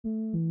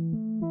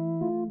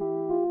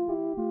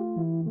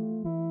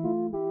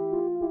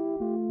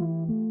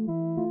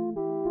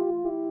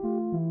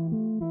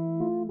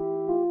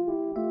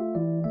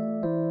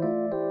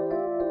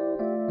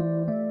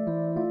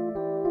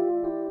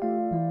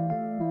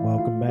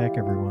Welcome back,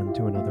 everyone,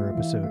 to another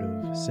episode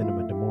of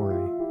Cinema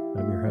D'Amore.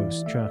 I'm your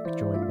host, Chuck,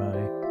 joined by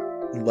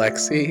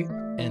Lexi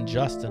and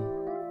Justin.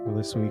 Well,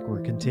 this week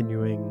we're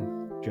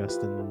continuing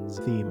Justin's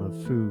theme of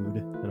food,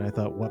 and I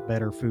thought, what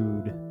better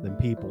food than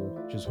people,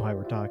 which is why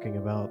we're talking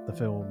about the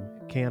film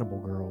Cannibal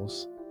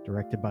Girls,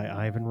 directed by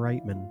Ivan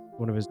Reitman,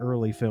 one of his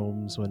early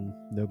films when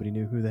nobody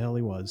knew who the hell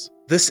he was.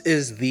 This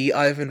is the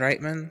Ivan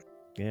Reitman?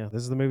 Yeah,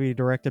 this is the movie he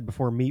directed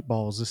before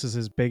Meatballs. This is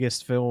his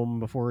biggest film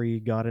before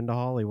he got into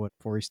Hollywood,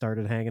 before he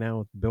started hanging out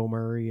with Bill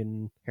Murray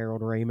and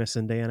Harold Ramis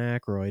and Dan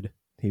Aykroyd.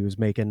 He was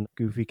making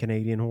goofy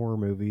Canadian horror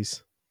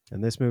movies.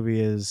 And this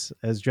movie is,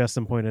 as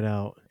Justin pointed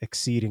out,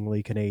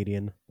 exceedingly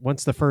Canadian.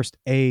 Once the first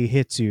A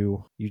hits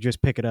you, you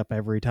just pick it up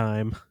every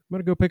time. I'm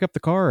gonna go pick up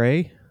the car,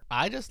 eh?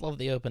 I just love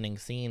the opening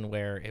scene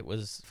where it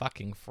was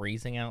fucking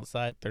freezing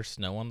outside. There's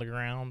snow on the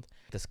ground.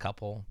 This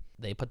couple,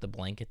 they put the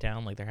blanket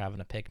down like they're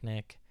having a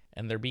picnic.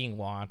 And they're being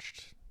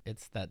watched.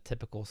 It's that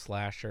typical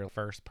slasher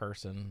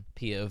first-person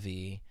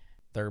POV.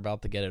 They're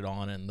about to get it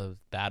on in the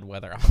bad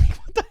weather. I'm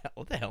like,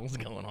 what the hell is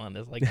going on?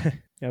 It's like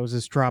that was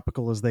as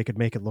tropical as they could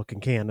make it look in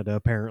Canada,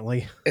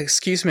 apparently.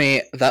 Excuse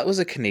me, that was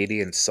a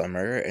Canadian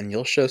summer, and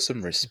you'll show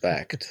some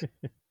respect.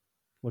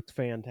 Looked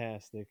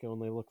fantastic.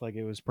 Only looked like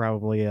it was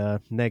probably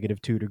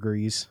negative 2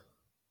 degrees.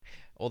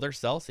 Well, they're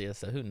Celsius,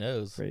 so who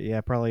knows? But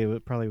yeah, probably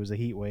was a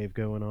heat wave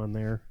going on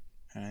there.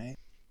 All right.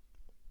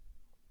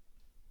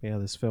 Yeah,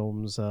 this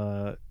film's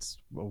it's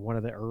one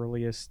of the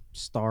earliest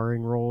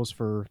starring roles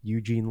for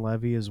Eugene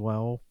Levy as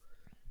well.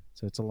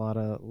 So it's a lot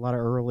of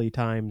early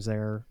times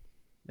there,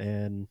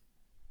 and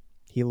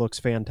he looks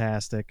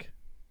fantastic.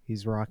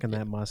 He's rocking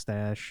that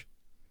mustache.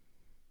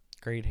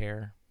 Great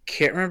hair.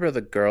 Can't remember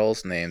the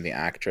girl's name, the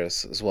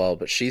actress as well,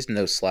 but she's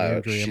no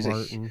slouch. Andrea She's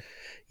Martin.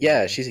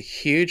 She's a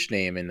huge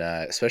name in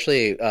that.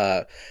 Especially,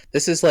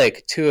 this is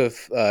like two of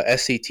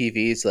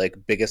SCTV's like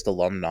biggest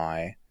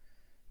alumni,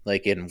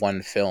 like in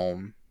one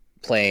film,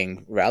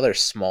 playing rather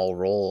small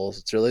roles.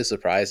 It's really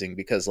surprising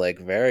because like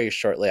very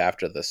shortly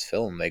after this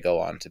film they go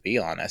on to be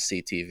on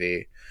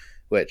SCTV,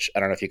 which I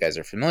don't know if you guys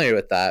are familiar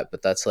with that,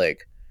 but that's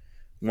like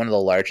one of the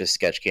largest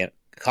sketch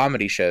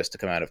comedy shows to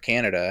come out of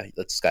Canada.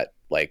 That's got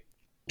like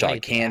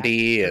John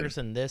Candy, the actors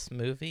in this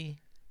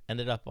movie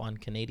ended up on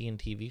Canadian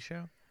TV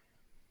show.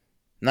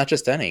 Not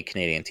just any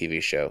Canadian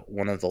TV show,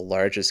 one of the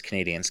largest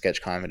Canadian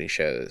sketch comedy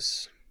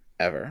shows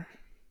ever.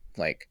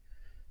 Like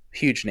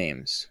huge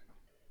names.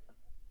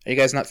 Are you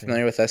guys not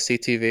familiar with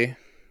SCTV?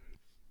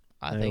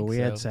 I think we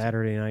so. had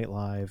Saturday Night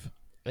Live.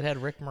 It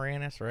had Rick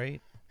Moranis, right?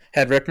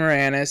 Had Rick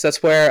Moranis.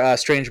 That's where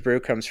Strange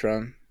Brew comes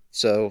from.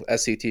 So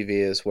SCTV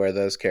is where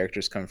those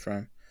characters come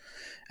from.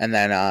 And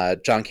then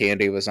John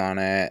Candy was on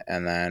it,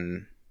 and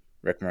then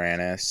Rick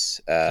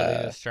Moranis. So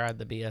they just tried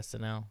the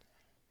BSNL.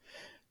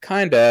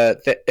 Kinda.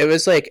 It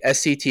was like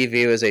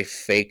SCTV was a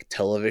fake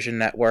television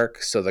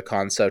network, so the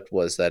concept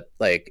was that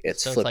like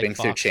it's flipping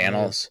through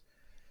channels.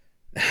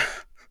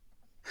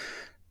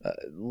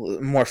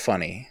 More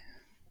funny.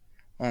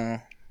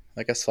 I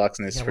guess Fox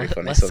News is pretty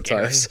funny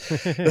sometimes.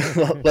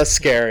 Less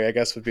scary, I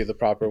guess, would be the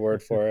proper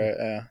word for it.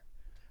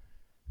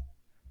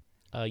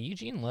 Yeah.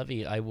 Eugene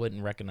Levy, I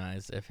wouldn't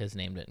recognize if his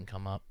name didn't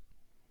come up.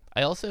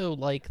 I also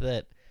like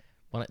that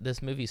when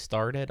this movie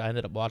started, I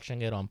ended up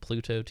watching it on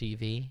Pluto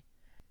TV.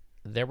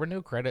 There were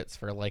no credits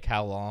for like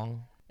how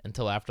long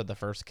until after the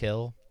first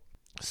kill.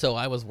 So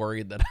I was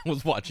worried that I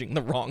was watching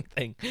the wrong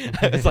thing.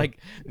 I was like,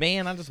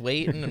 man, I'm just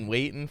waiting and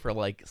waiting for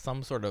like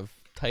some sort of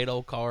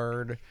title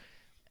card.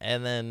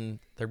 And then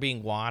they're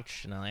being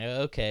watched. And I'm like,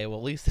 okay, well,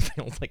 at least it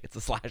feels like it's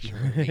a slasher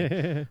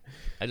movie.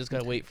 I just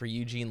got to wait for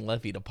Eugene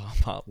Levy to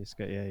pop up. You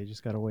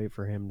just got to wait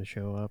for him to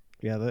show up.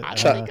 Yeah,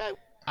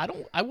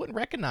 I wouldn't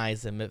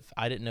recognize him if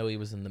I didn't know he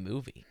was in the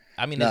movie.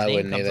 I mean, his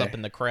name comes up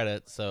in the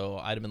credits, so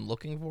I'd have been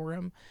looking for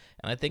him.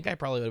 And I think I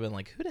probably would have been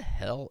like, who the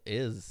hell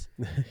is...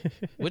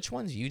 Which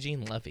one's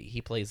Eugene Levy? He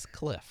plays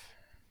Cliff.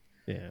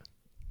 Yeah.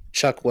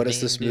 Chuck, what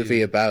is this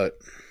movie about?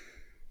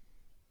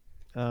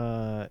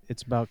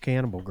 It's about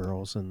Cannibal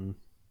Girls, and,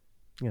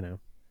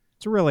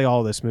 it's really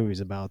all this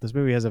movie's about. This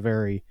movie has a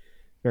very,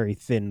 very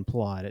thin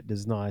plot. It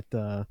does not...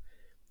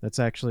 that's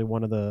actually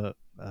one of the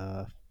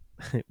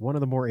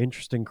more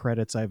interesting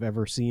credits I've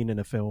ever seen in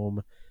a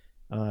film,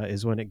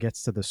 is when it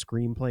gets to the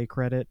screenplay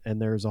credit,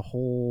 and there's a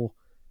whole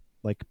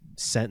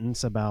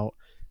sentence about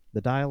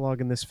the dialogue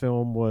in this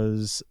film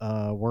was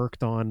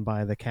worked on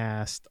by the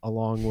cast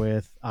along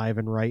with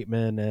Ivan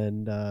Reitman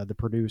and the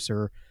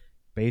producer,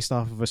 based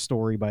off of a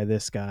story by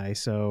this guy.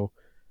 So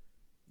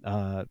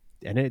and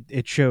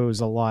it shows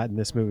a lot in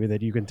this movie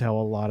that you can tell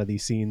a lot of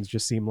these scenes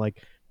just seem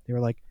like they were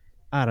like,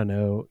 I don't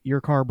know,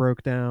 your car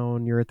broke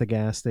down, you're at the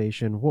gas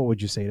station, what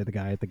would you say to the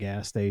guy at the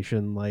gas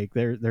station? Like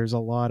there's a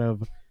lot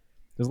of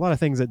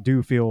things that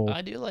do feel...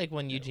 I do like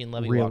when Eugene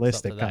Levy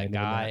realistic walks up to that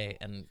guy,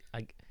 and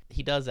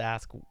he does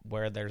ask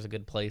where there's a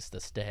good place to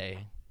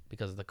stay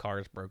because the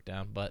cars broke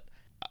down. But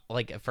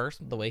at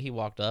first, the way he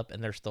walked up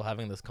and they're still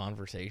having this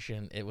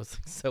conversation, it was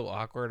so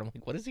awkward. I'm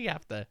like, what does he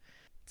have to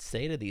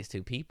say to these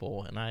two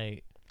people?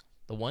 And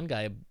The one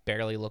guy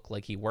barely looked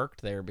like he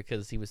worked there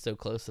because he was so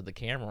close to the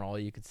camera. All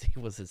you could see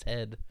was his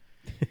head.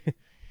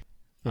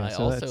 Yeah, I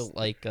so also that's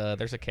like.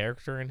 There's a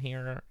character in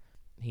here.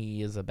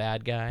 He is a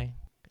bad guy,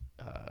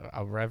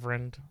 a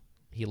reverend.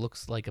 He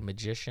looks like a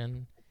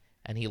magician,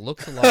 and he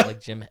looks a lot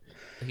like Jim.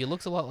 He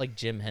looks a lot like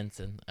Jim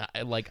Henson.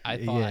 I thought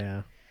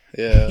yeah.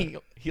 Yeah.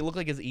 he looked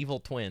like his evil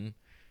twin.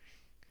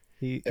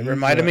 It He's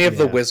reminded me of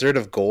the yeah. Wizard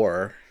of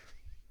Gore,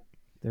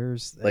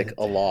 There's like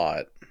a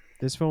lot.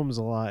 this film's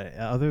a lot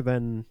other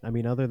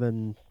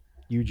than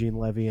Eugene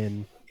Levy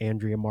and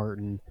Andrea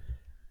Martin.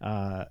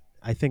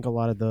 I think a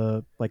lot of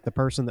the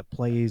person that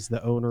plays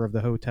the owner of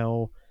the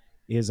hotel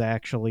is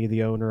actually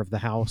the owner of the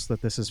house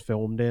that this is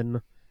filmed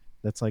in.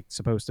 That's like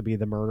supposed to be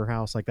the murder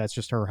house. Like that's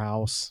just her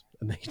house,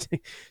 and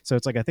so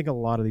it's like I think a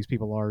lot of these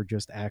people are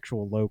just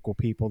actual local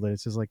people that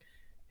it's just like,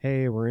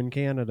 hey, we're in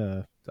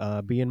Canada,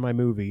 be in my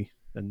movie,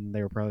 and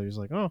they were probably just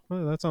like, oh,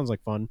 well, that sounds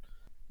like fun,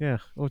 yeah,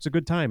 oh, it's a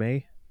good time, eh?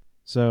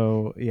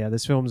 So yeah,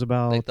 this film's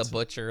Like the about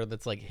butcher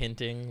that's like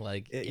hinting,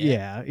 like,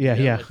 yeah, yeah,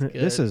 you yeah, know yeah.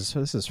 it's This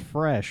good. is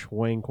fresh.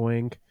 Wink,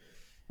 wink.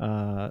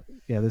 Yeah,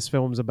 this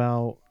film's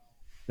about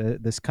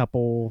this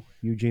couple,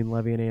 Eugene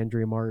Levy and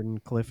Andrea Martin,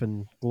 Cliff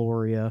and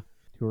Gloria,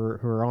 who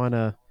are on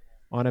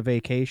a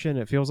vacation.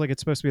 It feels like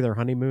it's supposed to be their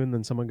honeymoon.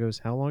 Then someone goes,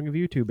 "How long have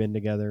you two been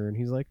together?" And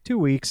he's like, 2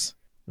 weeks.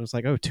 And it's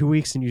like, oh, 2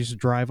 weeks, and you just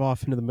drive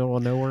off into the middle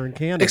of nowhere in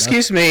Canada.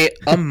 Excuse me,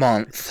 a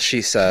month,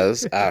 she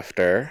says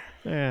after.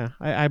 Yeah,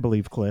 I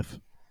believe Cliff.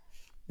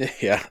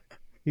 Yeah.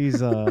 He's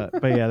but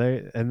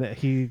yeah,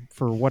 he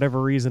for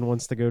whatever reason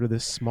wants to go to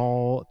this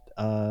small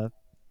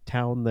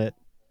town that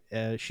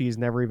she's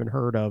never even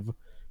heard of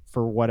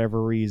for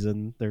whatever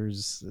reason.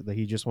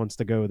 He just wants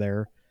to go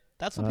there.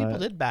 That's what people Uh,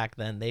 did back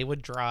then. They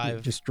would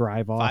drive just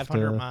drive off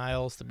 500 to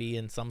miles to be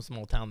in some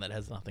small town that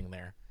has nothing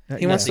there. He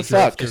Because wants yeah, to they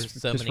drove fuck. through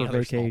so just many for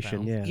other small vacation.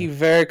 towns. Yeah, He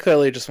very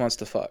clearly just wants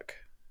to fuck.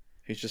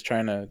 He's just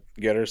trying to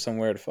get her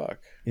somewhere to fuck.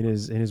 in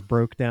his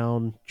broke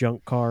down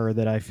junk car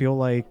that I feel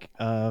like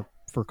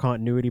for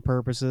continuity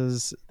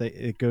purposes that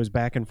it goes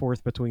back and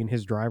forth between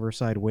his driver's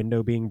side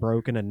window being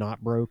broken and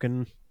not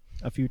broken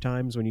a few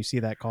times when you see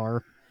that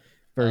car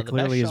very The best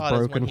clearly is shot is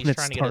when broken he's when it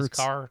trying to get his starts.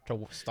 car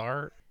to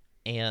start,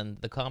 and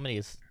the comedy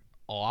is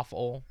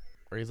awful.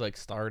 Where he's like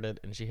started,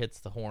 and she hits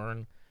the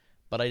horn.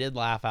 But I did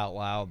laugh out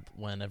loud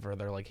whenever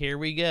they're like, "Here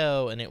we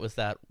go," and it was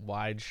that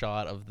wide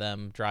shot of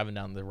them driving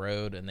down the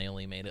road, and they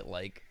only made it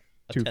like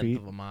a 2 feet. tenth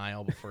of a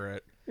mile before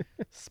it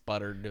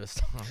sputtered to a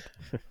stop.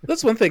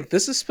 That's one thing.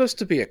 This is supposed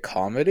to be a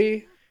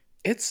comedy.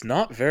 It's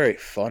not very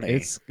funny.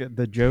 It's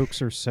the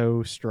jokes are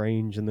so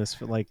strange in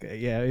this. Like,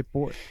 yeah,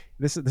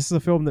 this is a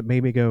film that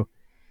made me go.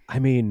 I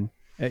mean,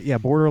 yeah,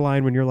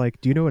 borderline. When you're like,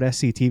 do you know what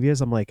SCTV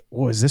is? I'm like,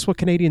 well, is this what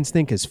Canadians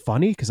think is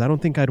funny? Because I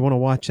don't think I'd want to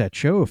watch that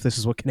show if this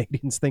is what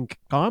Canadians think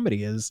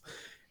comedy is.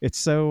 It's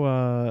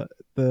so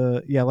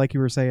like you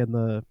were saying,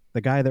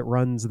 the guy that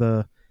runs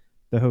the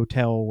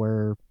hotel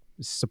where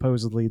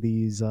supposedly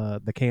these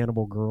the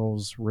Cannibal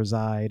Girls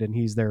reside, and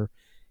he's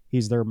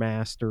their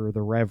master,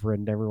 the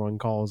Reverend. Everyone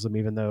calls him,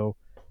 even though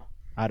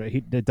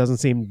it doesn't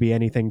seem to be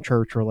anything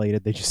church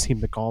related. They just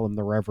seem to call him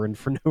the Reverend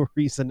for no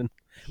reason. And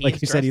like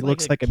He's you said, he dressed like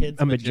looks a like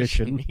kid's a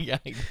magician. Yeah,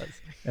 he does.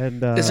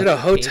 And Is it Like a a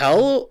cape on.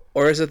 hotel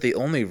or is it the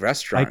only I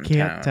restaurant in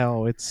can't town?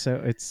 tell. It's I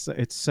thought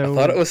it so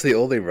was the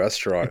only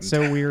restaurant it's in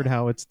so town. weird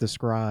how it's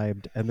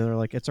described. And then they're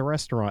like, it's a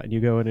restaurant, and you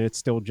go in, and it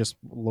still just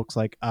looks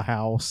like a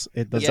house.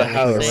 It It's doesn't a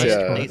Yeah, look like a house, yeah. they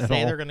restaurant at say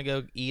all. they're gonna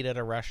go eat at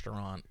a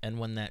restaurant, and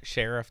when that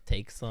sheriff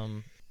takes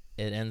them,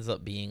 it ends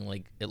up being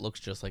like it looks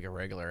just like a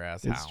regular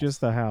ass It's house.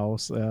 just a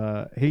house.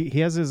 He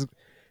has his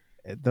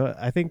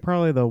I think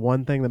probably the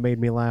one thing that made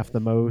me laugh the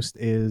most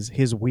is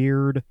his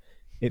weird.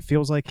 It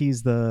feels like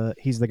he's the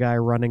guy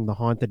running the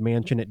haunted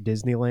mansion at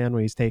Disneyland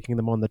when he's taking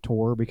them on the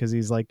tour, because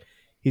he's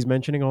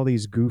mentioning all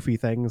these goofy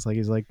things, like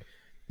he's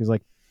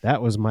like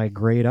that was my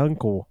great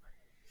uncle.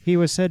 He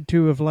was said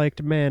to have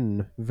liked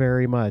men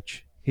very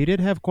much. He did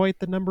have quite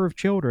the number of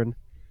children.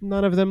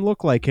 None of them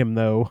look like him,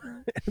 though.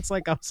 It's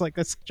like I was like,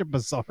 that's such a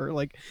bizarre.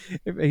 Like,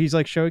 he's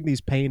like showing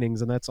these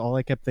paintings, and that's all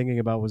I kept thinking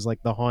about was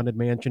like the haunted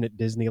mansion at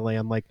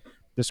Disneyland, like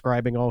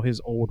describing all his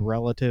old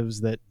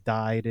relatives that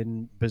died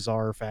in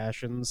bizarre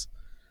fashions.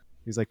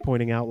 He's like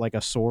pointing out like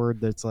a sword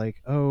that's like,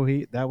 oh,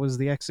 that was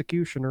the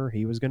executioner.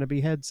 He was going to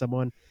behead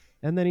someone,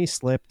 and then he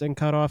slipped and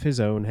cut off his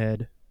own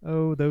head.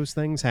 Oh, those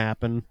things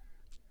happen.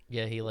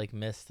 Yeah, he like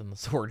missed and the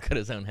sword cut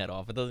his own head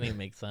off. It doesn't even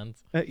make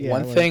sense. Yeah,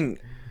 One like thing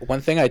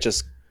one thing I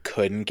just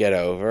couldn't get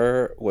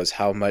over was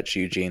how much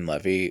Eugene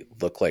Levy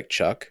looked like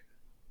Chuck.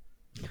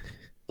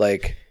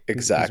 Like he's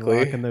exactly.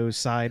 rocking those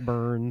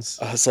sideburns.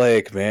 I was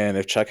like, man,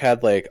 if Chuck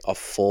had like a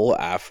full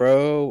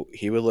afro,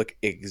 he would look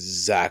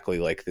exactly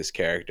like this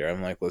character.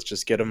 I'm like, let's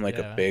just get him like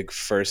a Yeah. big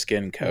fur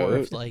skin Or coat.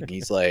 if like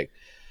He's like,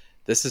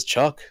 this is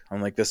Chuck.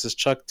 I'm like, this is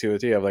Chuck to a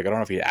T. I'm like, I don't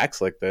know if he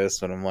acts like this,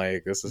 but I'm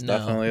like, this is No.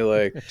 definitely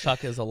like,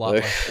 Chuck is a lot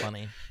like- less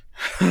funny.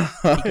 He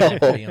can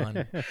actually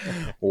on.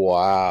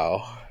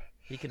 wow.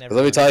 He can But never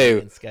let me be tell funny you,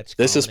 in sketch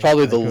this is comedy.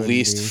 probably I the couldn't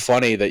least be.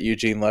 funny that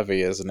Eugene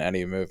Levy is in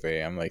any movie.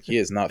 I'm like, he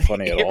is not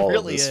funny at It all in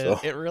really this is. film.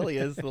 It really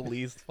is the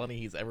least funny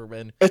he's ever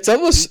been. It's He,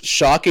 almost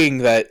shocking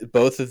that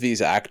both of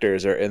these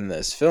actors are in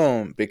this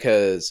film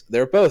because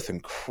they're both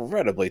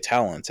incredibly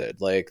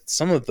talented. Like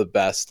some of the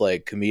best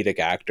like comedic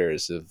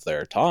actors of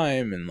their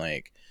time and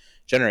like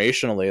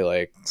generationally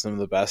like some of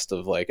the best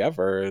of like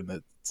ever, and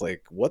it's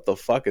like what the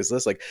fuck is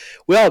this? Like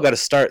we all got to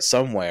start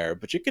somewhere,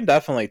 but you can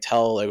definitely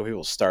tell like when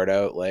people start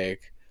out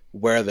like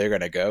where they're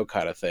going to go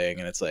kind of thing,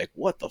 and it's like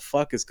what the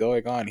fuck is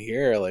going on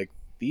here? Like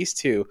these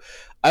two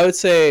I would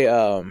say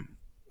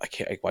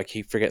I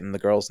keep forgetting the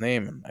girl's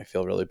name, and I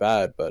feel really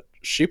bad. But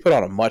she put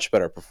on a much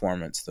better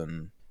performance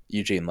than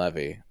Eugene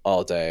Levy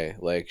all day.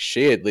 Like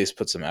she at least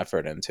put some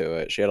effort into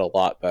it. She had a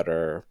lot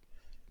better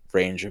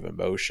range of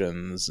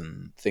emotions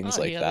and things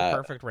he like had the that.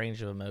 perfect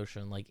range of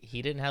emotion. Like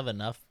he didn't have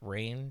enough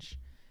range,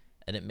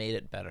 and it made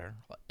it better.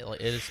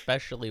 It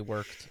especially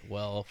worked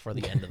well for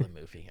the end of the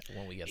movie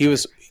when we get He there.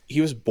 was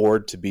he was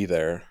bored to be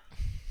there.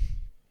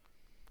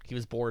 He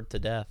was bored to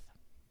death.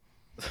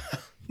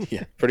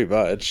 Yeah, pretty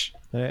much.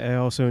 I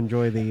also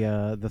enjoy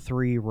the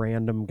three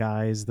random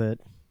guys that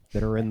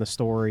are in the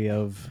story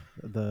of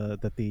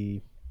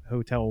the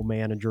hotel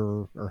manager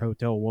or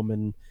hotel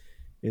woman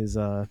is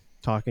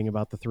talking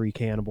about the three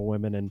cannibal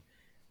women, and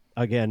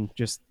again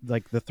just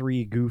like the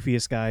three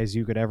goofiest guys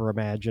you could ever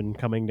imagine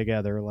coming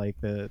together. Like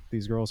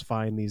these girls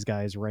find these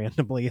guys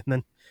randomly,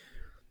 and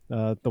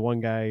then the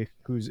one guy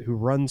who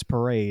runs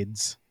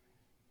parades,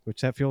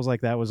 which that feels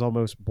like that was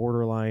almost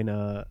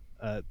borderline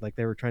like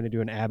they were trying to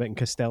do an Abbott and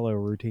Costello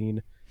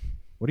routine.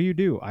 What do you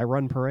do? I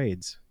run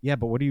parades. Yeah,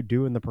 but what do you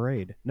do in the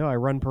parade? No, I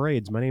run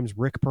parades. My name's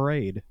Rick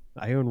Parade.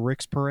 I own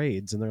Rick's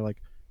Parades. And they're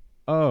like,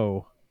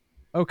 oh,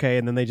 okay.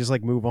 And then they just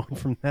like move on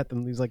from that.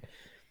 And he's like,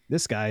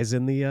 this guy's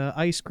in the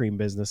ice cream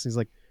business. He's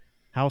like,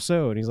 how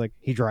so? And he's like,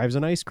 he drives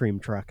an ice cream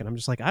truck. And I'm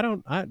just like,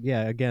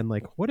 yeah, again,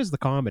 like, what is the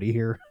comedy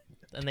here?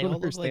 And I they don't all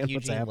look like understand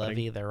what's Eugene happening.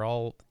 Levy. They're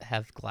all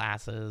have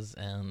glasses,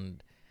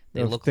 and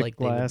they Of look thick like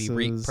they would be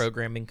glasses.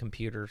 reprogramming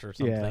computers or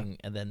Yeah. something.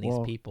 And then these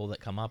Well, people that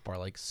come up are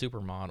like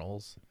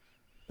supermodels.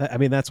 I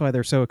mean, that's why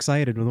they're so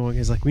excited when the one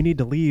guy's like, we need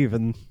to leave.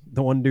 And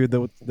the one dude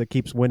that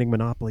keeps winning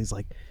Monopoly is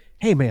like,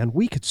 hey, man,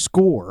 we could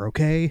score,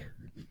 okay?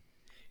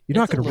 You're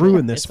not going to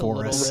ruin this It's a for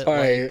little us. bit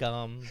Right.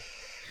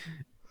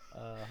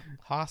 like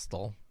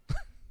Hostile.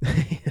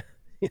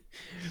 We're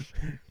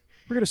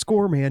going to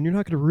score, man. You're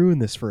not going to ruin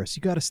this for us.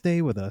 You got to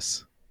stay with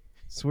us.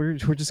 So we're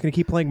just going to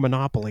keep playing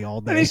Monopoly all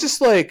And day. he's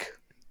just like,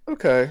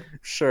 okay,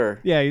 sure.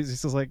 Yeah,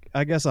 he's just like,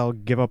 I guess I'll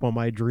give up on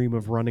my dream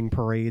of running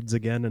parades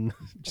again and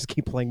just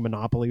keep playing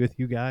Monopoly with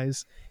you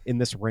guys in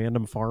this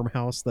random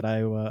farmhouse that I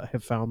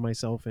have found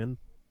myself in.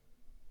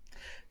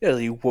 Yeah,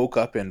 he woke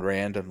up in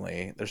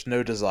randomly. There's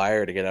no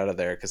desire to get out of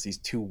there because these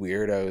two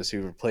weirdos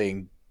who were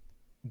playing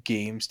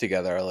games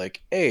together are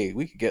like, hey,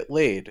 we could get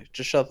laid.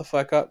 Just shut the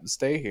fuck up and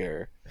stay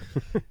here.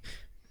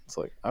 It's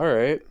like, all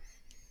right.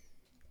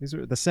 The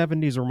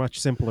 70s were much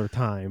simpler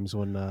times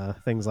when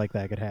things like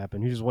that could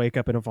happen. You just wake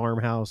up in a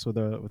farmhouse with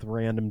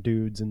random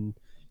dudes and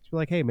you're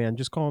like, hey, man,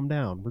 just calm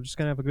down. We're just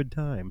going to have a good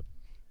time.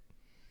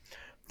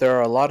 There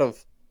are a lot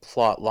of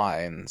plot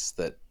lines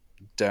that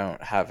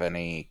don't have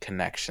any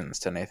connections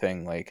to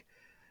anything. Like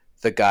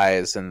the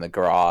guys in the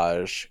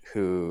garage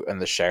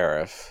and the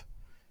sheriff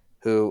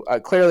who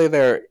clearly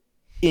they're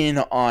in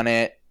on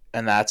it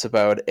and that's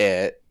about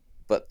it,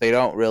 but they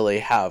don't really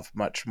have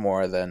much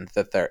more than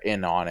that they're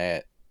in on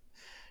it.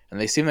 And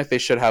they seem like they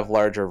should have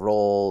larger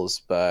roles,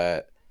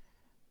 but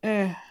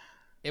It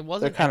they're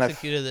wasn't kind of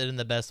executed in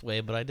the best way,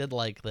 but I did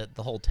like that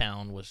the whole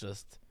town was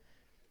just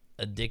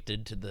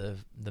addicted to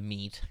the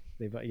meat.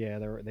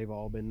 They've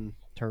all been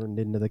turned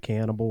into the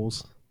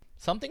cannibals.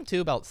 Something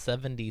too about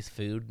 70s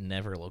food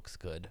never looks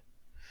good.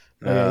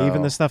 Oh yeah, even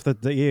no.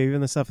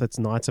 the stuff that's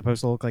not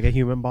supposed to look like a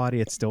human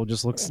body, it still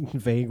just looks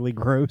vaguely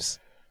gross.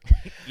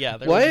 Yeah,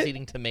 they're What? just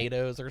eating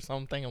tomatoes or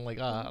something. I'm like,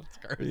 that's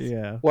gross.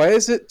 Yeah. Why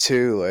is it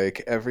too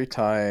like every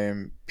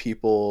time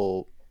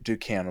people do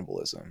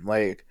cannibalism,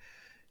 like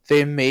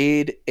they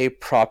made a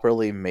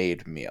properly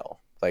made meal.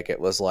 Like it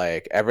was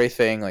like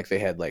everything, like they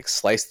had like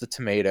sliced the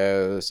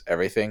tomatoes,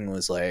 everything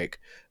was like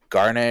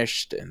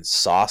garnished and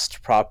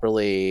sauced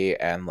properly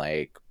and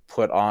like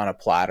put on a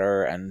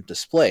platter and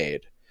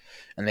displayed.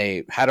 And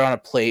they had it on a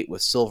plate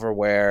with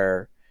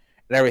silverware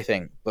and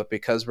everything. But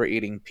because we're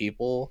eating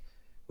people,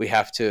 we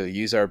have to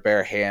use our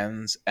bare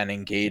hands and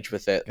engage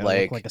with it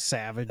Gotta look like a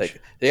savage.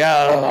 like yeah,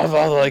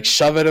 I'll like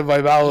shove it in my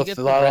You mouth. get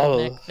the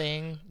redneck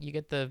thing. You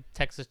get the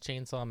Texas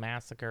Chainsaw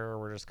Massacre, where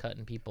we're just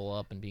cutting people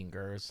up and being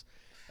gross.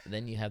 And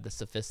then you have the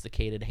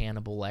sophisticated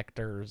Hannibal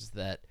Lecters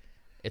that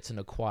it's an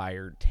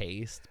acquired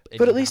taste.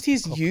 But at least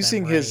he's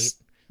using his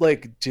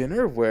like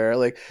dinnerware.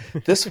 Like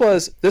this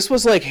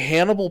was like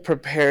Hannibal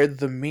prepared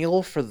the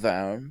meal for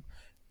them,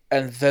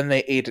 and then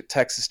they ate it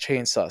Texas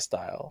Chainsaw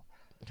style.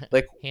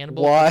 Like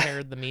Hannibal why?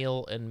 prepared the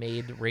meal and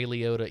made Ray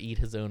Liotta eat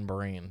his own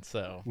brain.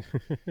 So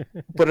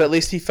But at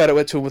least he fed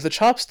it to him with a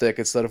chopstick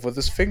instead of with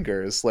his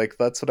fingers. Like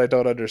that's what I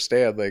don't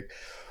understand. Like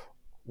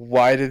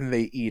why didn't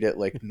they eat it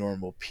like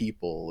normal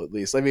people at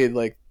least? I mean,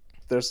 like,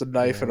 there's a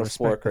knife Yeah, and a respect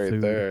fork the right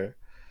food. there.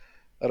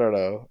 I don't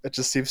know. It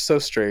just seems so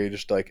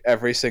strange. Like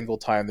every single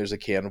time there's a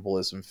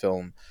cannibalism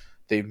film,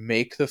 they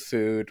make the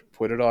food,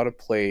 put it on a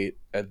plate,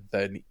 and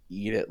then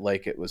eat it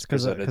like it was It's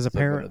presented because to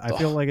them in a I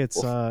feel like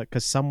it's dog.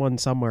 because someone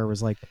somewhere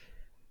was like,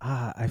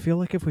 I feel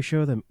like if we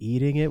show them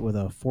eating it with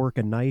a fork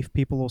and knife,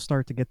 people will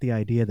start to get the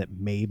idea that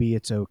maybe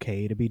it's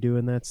okay to be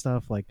doing that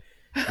stuff. Like,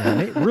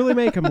 really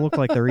make them look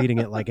like they're eating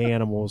it like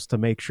animals to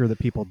make sure that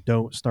people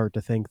don't start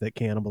to think that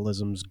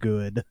cannibalism's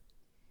good.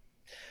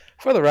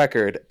 For the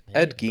record,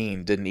 Ed Maybe.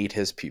 Gein didn't eat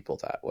his people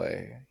that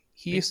way.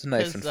 He used a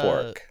knife Because and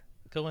fork.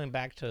 going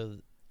back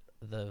to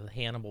the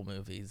Hannibal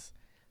movies,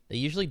 they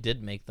usually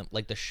did make them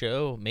like the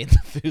show made the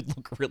food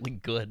look really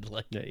good.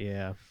 Like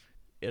Yeah.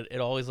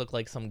 it always looked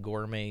like some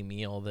gourmet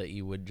meal that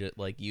you would just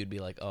like you'd be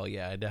like, oh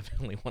yeah, I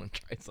definitely want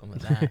to try some of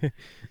that.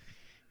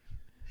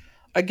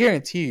 I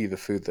guarantee you the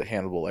food that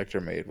Hannibal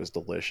Lecter made was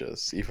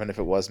delicious, even if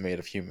it was made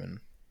of human.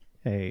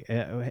 Hey,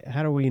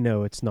 how do we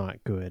know it's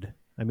not good?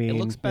 I It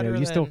looks mean, better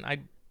you still, than I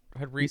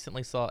had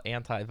recently saw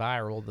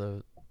Antiviral,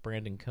 the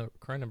Brandon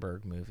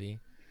Cronenberg movie,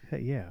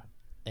 yeah,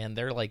 and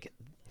they're like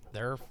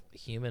their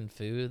human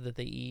food that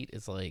they eat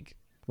is like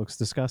looks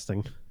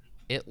disgusting.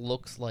 it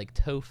looks like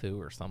tofu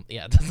or something.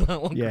 Yeah, it does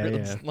not look Yeah, good. It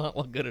yeah. does not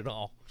look good at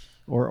all.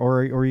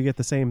 Or you get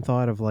the same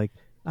thought of like,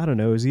 I don't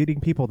know, is eating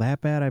people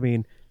that bad? I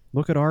mean,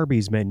 look at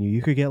Arby's menu.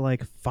 You could get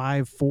like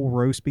 5 full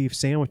roast beef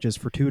sandwiches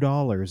for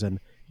 $2, and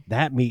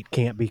that meat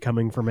can't be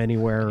coming from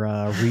anywhere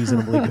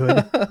reasonably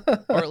good.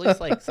 Or at least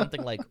like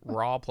something like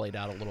Raw played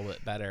out a little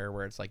bit better,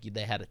 where it's like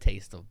they had a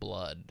taste of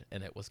blood,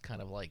 and it was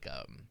kind of like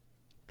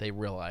they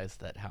realized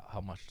that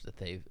how much that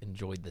they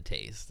enjoyed the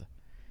taste,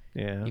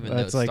 Yeah, even though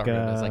it that's like started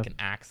as like an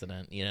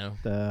accident, you know.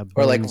 the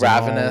Or like Bones and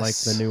All, like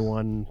the Ravenous. new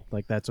one.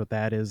 Like that's what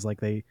that is. Like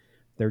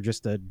they're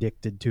just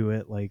addicted to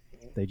it. Like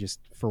they just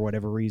for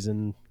whatever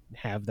reason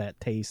have that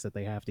taste that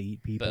they have to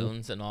eat people.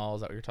 Bones and all,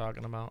 is that what you're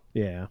talking about?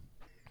 Yeah,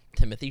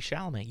 Timothy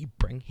Chalamet, you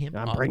bring him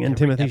I'm up bringing every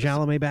Timothy episode,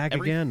 Chalamet back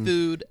every again.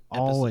 food episode.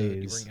 You bring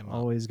Always, him up.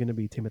 always going to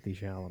be Timothy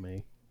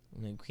Chalamet. I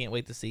mean, can't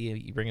wait to see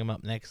you bring him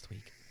up next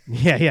week.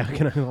 Yeah,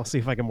 yeah. I'll see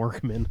if I can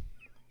work him in.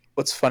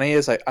 What's funny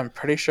is I'm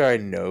pretty sure I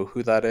know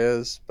who that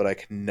is, but I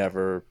can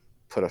never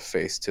put a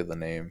face to the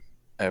name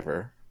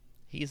ever.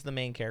 He's the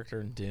main character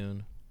in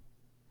Dune.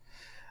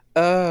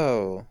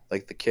 Oh,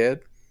 like the kid,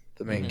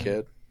 the main Mm-hmm.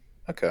 kid.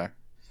 Okay,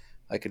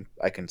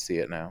 I can see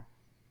it now.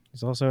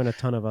 He's also in a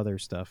ton of other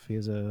stuff. He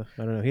has I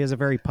don't know. He has a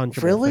very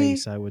punchable Really?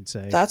 face, I would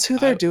say. That's who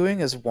they're I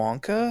doing as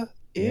Wonka?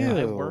 Yeah. I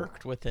Ew.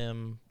 worked with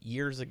him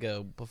years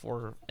ago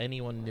before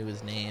anyone knew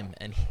his name,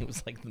 and he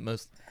was like the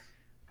most.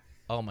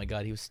 Oh my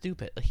god, he was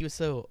stupid. He was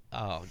so.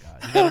 Oh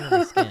god, he got under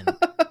my skin.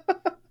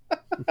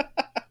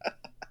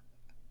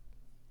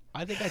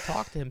 I think I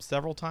talked to him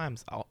several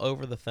times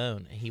over the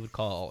phone, and he would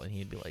call, and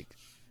he'd be like,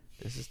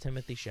 "This is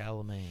Timothy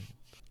Chalamet.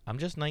 I'm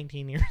just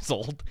 19 years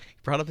old." He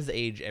brought up his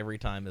age every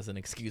time as an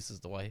excuse as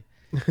to why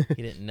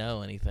he didn't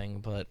know anything.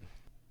 But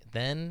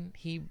then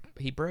he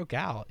broke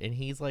out, and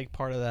he's like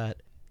part of that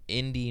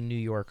indie New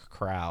York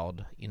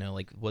crowd, you know,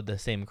 like with the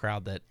same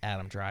crowd that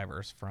Adam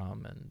Driver's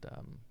from, and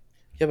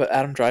Yeah, but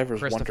Adam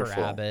Driver's Christopher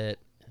wonderful. Abbott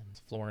and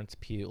Florence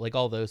Pugh, like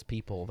all those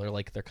people.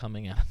 They're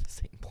coming out of the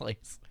same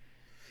place.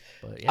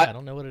 But yeah, I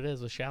don't know what it is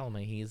with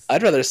Chalamet.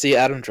 I'd rather see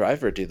Adam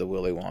Driver do the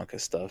Willy Wonka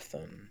stuff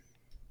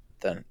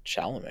than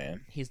Chalamet.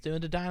 He's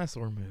doing a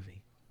dinosaur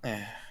movie.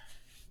 Eh.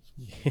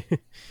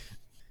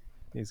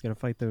 He's gonna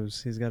fight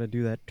those. He's got to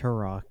do that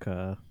Turok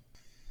Are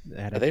they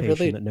adaptation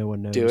really that no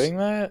one knows. doing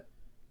that?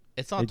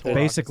 It's not It Turok,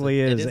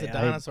 basically it is. is a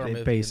dinosaur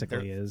movie. It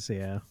basically is.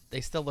 Yeah. They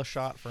still a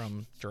shot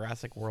from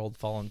Jurassic World: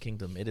 Fallen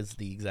Kingdom. It is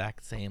the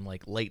exact same.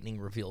 Like lightning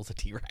reveals a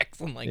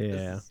T-Rex. I'm like, Yeah.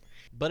 this is...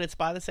 But it's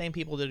by the same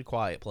people who did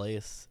Quiet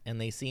Place,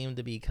 and they seem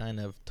to be kind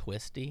of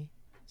twisty.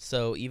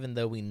 So even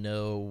though we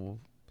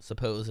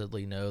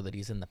supposedly know that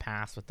he's in the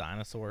past with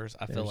dinosaurs,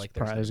 I feel like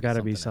there's got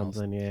to be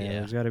something. else. Yeah,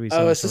 there's got to be some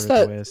Oh, is this sort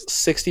of that twist.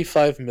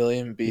 65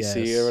 million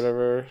BC Yes. or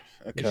whatever?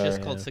 It's Okay. just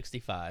Yeah. called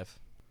 65.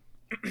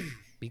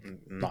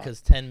 Not-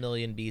 Because 10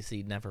 million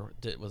BC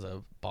was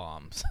a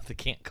bomb, so they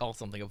can't call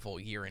something a full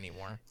year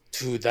anymore.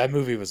 Dude, that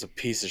movie was a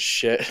piece of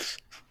shit.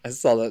 I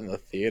saw that in the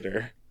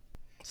theater.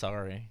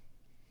 Sorry.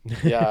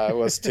 Yeah, I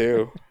was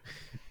too.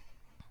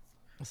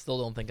 I still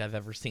don't think I've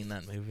ever seen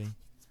that movie.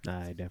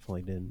 I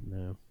definitely didn't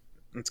know.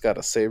 It's got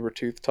a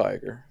saber-toothed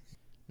tiger.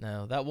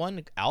 No, that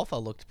one Alpha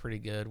looked pretty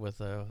good with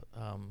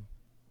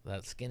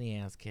that skinny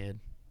ass kid.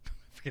 I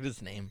forget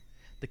his name.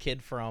 The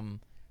kid from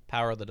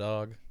Power of the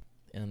Dog,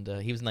 and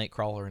he was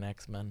Nightcrawler in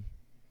X-Men.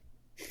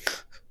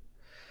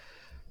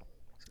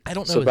 I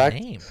don't know his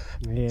name.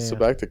 Yeah. So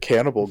back to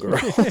Cannibal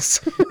Girls.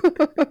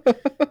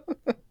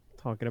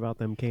 Talking about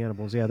them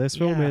cannibals. Yeah, this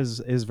film Yeah.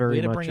 is very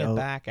Way to much bring it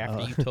back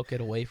after you took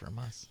it away from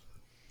us.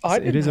 I it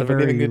didn't is a have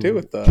very anything to do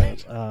with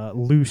that.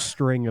 loose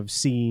string of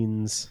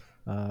scenes,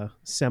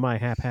 semi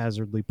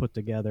haphazardly put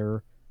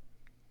together.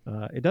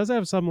 It does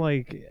have some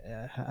like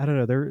I don't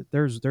know.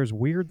 There's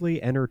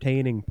weirdly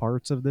entertaining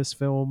parts of this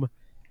film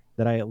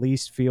that I at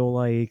least feel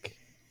like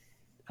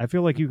I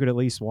feel like you could at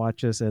least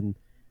watch this and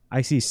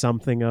I see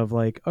something of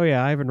like, oh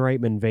yeah, Ivan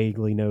Reitman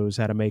vaguely knows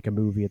how to make a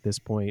movie at this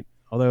point.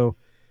 Although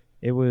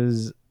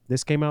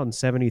this came out in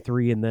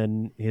 73 and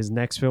then his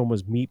next film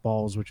was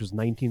Meatballs, which was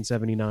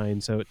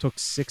 1979. So it took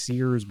 6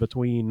 years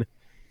between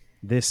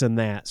this and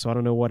that. So I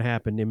don't know what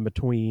happened in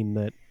between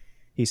that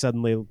he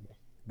suddenly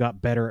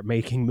got better at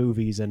making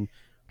movies and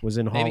was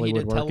in Maybe he Hollywood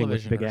did working with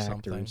television big or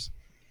something. actors.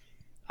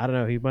 I don't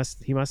know. He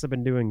must have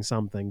been doing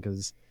something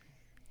because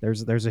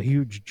there's a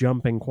huge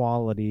jump in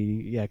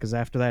quality. Yeah, because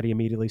after that he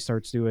immediately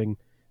starts doing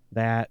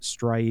that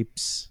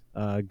Stripes,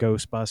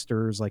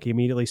 Ghostbusters. Like he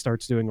immediately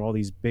starts doing all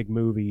these big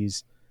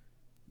movies,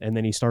 and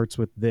then he starts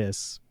with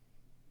this.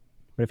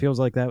 But it feels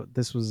like that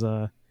this was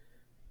I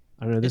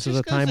don't know. It This was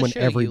just a goes time to when show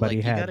you, everybody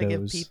like, you got had to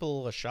give those.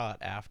 people a shot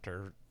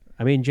after.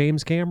 I mean,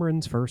 James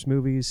Cameron's first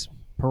movies,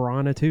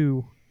 Piranha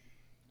 2.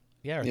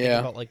 Yeah, or think Yeah.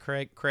 about like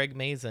Craig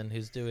Mazin,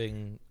 who's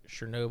doing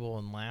Chernobyl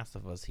and Last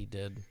of Us. He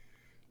did,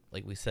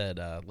 like we said,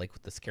 like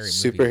with the scary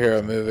movies or Superhero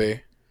something.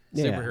 movie.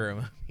 Yeah. Superhero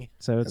movie.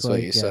 So it's That's what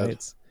like, you yeah, said.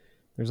 it's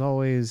there's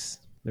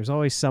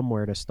always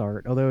somewhere to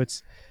start. Although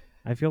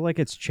I feel like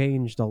it's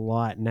changed a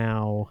lot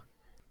now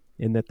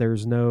in that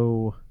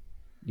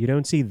you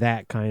don't see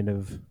that kind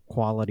of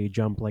quality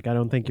jump. Like I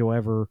don't think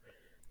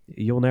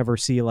you'll never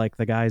see like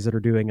the guys that are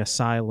doing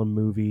Asylum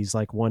movies.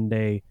 Like one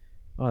day,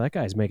 oh, that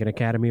guy's making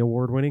Academy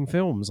Award winning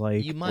films. You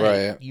Like might.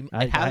 Right.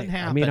 It hasn't I mean, I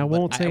happened, but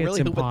won't I say it's really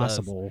hope it does.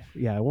 impossible.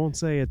 Yeah, I won't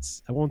say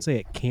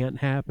it can't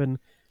happen,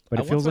 but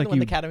I it once feels learned like when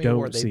the you Academy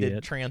Award don't they see did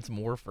it.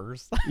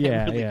 Transmorphers.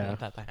 Yeah, I really yeah. want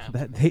that to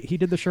happen. He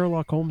did the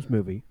Sherlock Holmes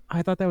movie.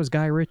 I thought that was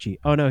Guy Ritchie.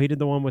 Oh no, he did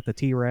the one with the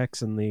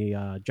T-Rex and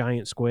the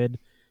giant squid.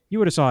 You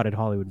would have saw it at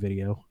Hollywood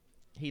Video.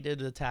 He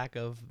did Attack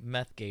of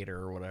Meth Gator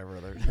or whatever.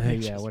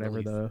 Yeah,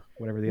 whatever the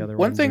other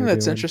One ones thing they're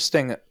that's doing.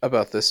 interesting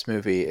about this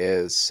movie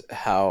is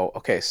how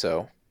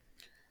so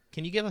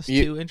Can you give us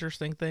You- two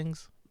interesting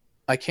things?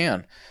 I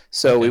can.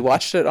 So we Okay.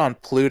 watched it on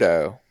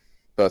Pluto,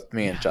 both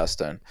me and Yeah.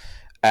 Justin,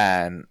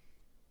 and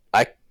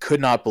I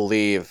could not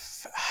believe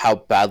how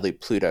badly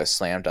Pluto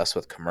slammed us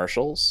with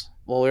commercials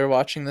while we were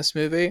watching this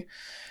movie.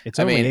 It's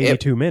I only mean,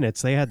 82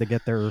 minutes. They had to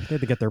get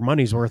their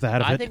money's worth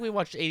out of I it. think we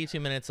watched 82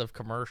 minutes of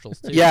commercials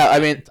too. Yeah, I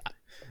mean,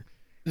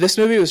 this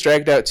movie was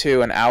dragged out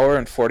to an hour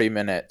and 40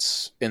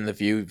 minutes in the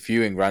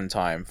viewing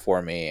runtime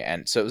for me,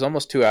 and so it was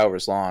almost 2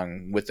 hours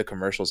long with the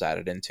commercials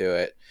added into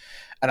it.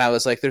 And I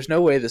was like, there's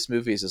no way this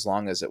movie is as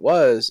long as it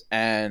was.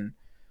 And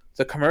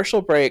the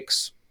commercial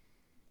breaks,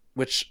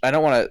 which I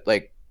don't want to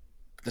like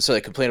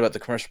necessarily complain about the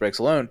commercial breaks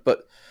alone, but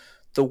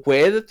the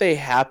way that they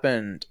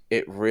happened,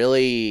 it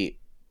really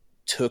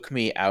took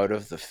me out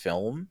of the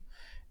film.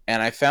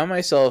 And I found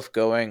myself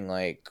going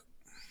like,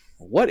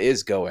 what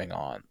is going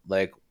on?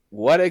 Like,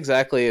 what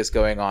exactly is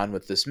going on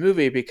with this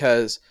movie?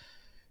 Because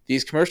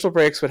these commercial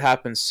breaks would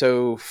happen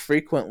so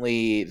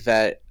frequently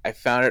that I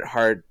found it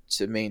hard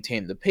to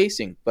maintain the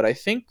pacing. But I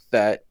think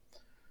that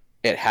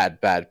it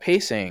had bad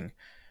pacing,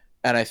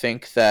 and I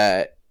think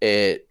that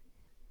it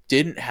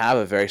didn't have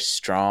a very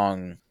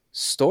strong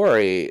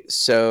story.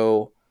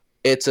 So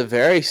it's a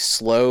very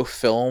slow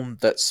film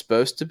that's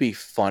supposed to be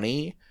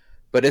funny,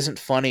 but isn't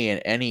funny in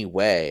any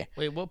way.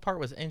 Wait, what part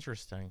was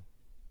interesting?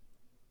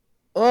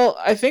 Well,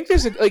 I think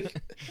there's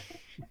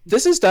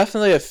this is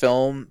definitely a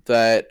film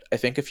that I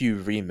think if you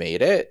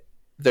remade it,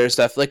 there's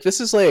definitely like this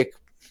is like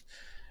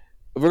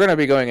we're gonna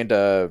be going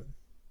into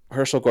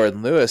Herschel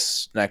Gordon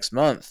Lewis next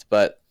month,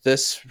 but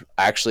this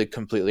actually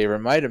completely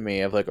reminded me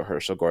of like a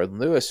Herschel Gordon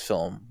Lewis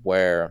film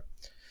where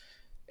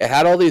it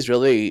had all these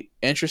really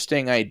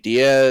interesting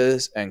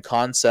ideas and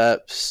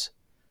concepts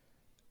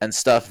and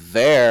stuff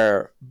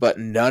there, but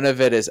none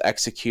of it is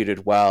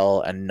executed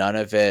well and none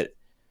of it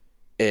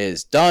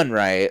is done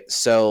right.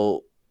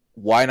 So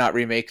why not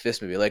remake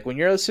this movie? Like when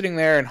you're sitting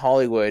there in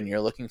Hollywood and you're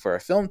looking for a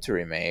film to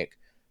remake,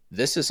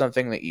 this is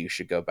something that you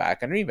should go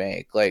back and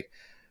remake. Like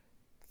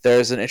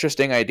there's an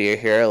interesting idea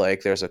here.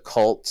 Like there's a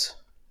cult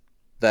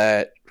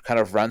that kind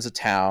of runs a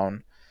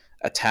town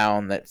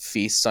that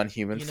feasts on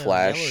human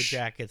flesh. Yellow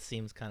Jackets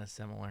seems kind of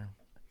similar.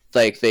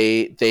 Like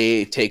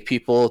they take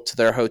people to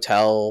their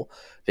hotel,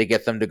 they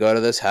get them to go to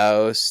this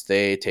house,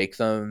 they take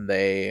them,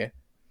 they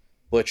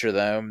butcher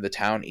them, the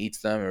town eats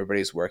them,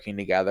 everybody's working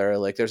together.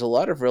 Like there's a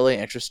lot of really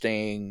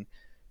interesting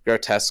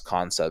grotesque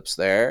concepts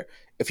there.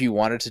 If you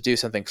wanted to do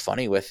something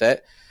funny with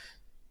it,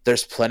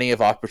 there's plenty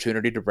of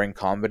opportunity to bring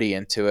comedy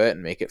into it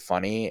and make it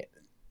funny.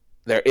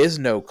 There is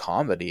no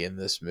comedy in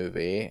this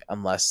movie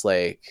unless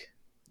like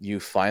you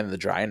find the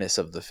dryness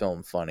of the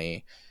film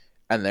funny,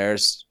 and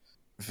there's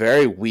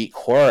very weak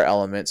horror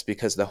elements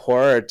because the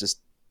horror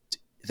just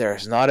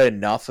there's not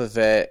enough of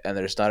it, and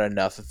there's not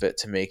enough of it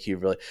to make you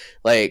really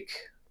like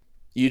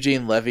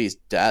Eugene Levy's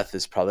death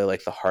is probably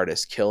like the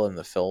hardest kill in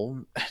the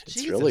film. It's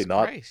Jesus really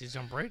not. Christ, he's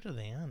jumped right to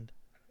the end.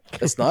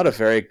 It's not a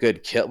very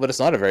good kill, but it's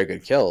not a very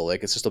good kill.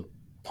 Like it's just a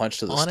punch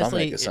to the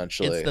Honestly, stomach,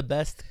 essentially. it's the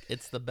best.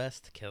 It's the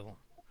best kill.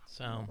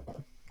 So,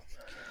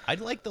 I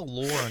like the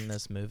lore in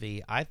this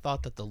movie. I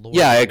thought that the lore.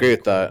 Yeah, I was agree really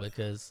with cool that.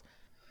 because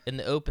in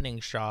the opening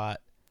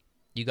shot,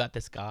 you got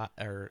this guy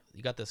or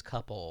you got this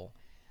couple,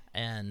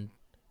 and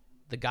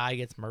the guy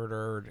gets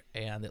murdered,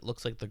 and it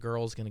looks like the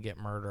girl's gonna get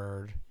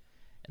murdered,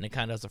 and it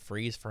kind of does a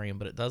freeze frame,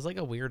 but it does like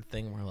a weird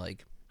thing where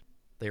like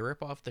they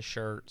rip off the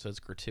shirt so it's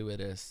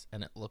gratuitous,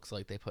 and it looks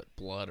like they put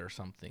blood or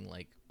something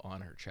like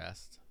on her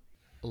chest.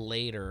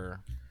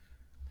 Later,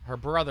 her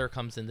brother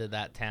comes into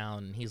that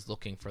town and he's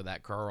looking for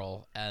that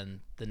girl, and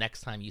the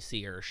next time you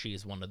see her,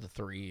 she's one of the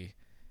 3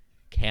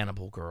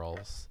 cannibal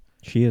girls.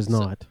 She is So-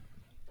 not.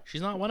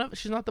 She's not one of.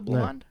 She's not the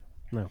blonde.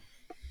 No.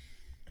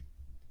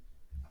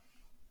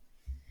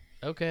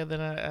 Okay,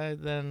 then I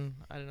didn't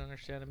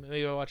understand it.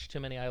 Maybe I watched too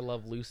many I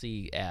Love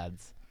Lucy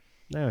ads.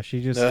 No,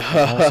 she just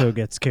also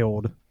gets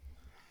killed.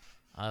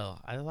 Oh,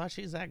 I thought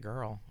she's that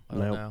girl. I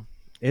don't know.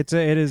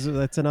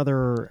 That's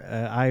another.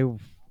 I don't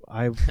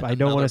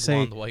want Another to say.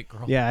 blonde white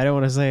girl. Yeah, I don't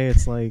want to say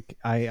it's like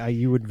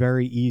you would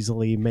very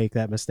easily make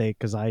that mistake,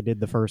 because I did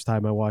the first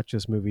time I watched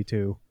this movie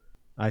too.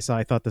 I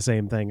thought the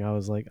same thing. I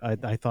was like,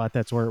 I thought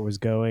that's where it was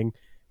going,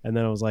 and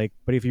then I was like,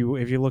 but if you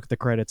look at the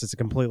credits, it's a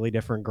completely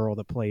different girl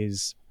that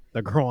plays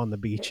the girl on the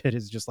beach. It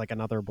is just like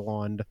another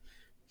blonde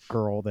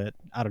girl that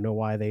I don't know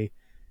why they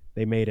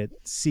made it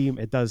seem.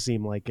 It does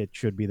seem like it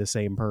should be the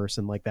same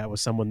person, like that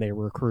was someone they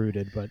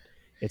recruited, but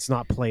it's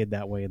not played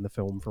that way in the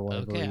film for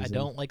whatever reason. I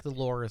don't like the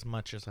lore as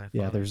much as I thought.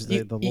 Yeah, there's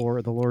the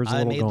lore. The lore is a I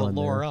little made gone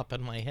the lore there. up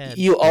in my head.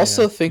 You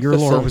also think Your the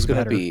lore film's was going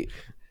to better. be...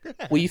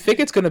 Well, you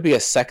think it's going to be a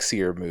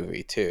sexier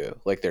movie, too.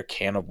 Like, they're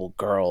cannibal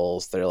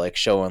girls. They're, like,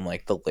 showing,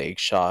 like, the leg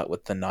shot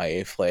with the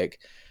knife. Like,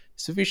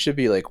 this movie should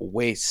be, like,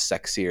 way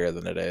sexier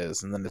than it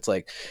is. And then it's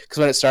like... Because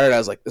when it started, I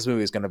was like, this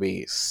movie is going to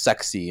be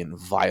sexy and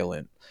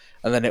violent.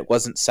 And then it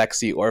wasn't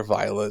sexy or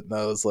violent. And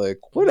I was like,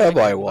 what am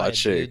I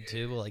watching?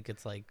 Too, like,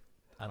 it's like,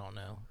 I don't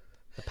know.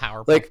 The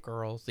Powerpuff Like-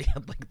 Girls. They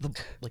had,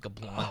 like a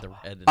blonde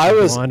redhead. I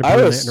was- Blonde,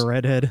 brunette, and a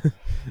redhead.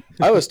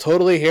 I was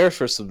totally here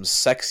for some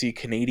sexy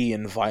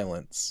Canadian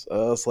violence. I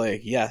was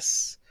like,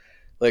 yes.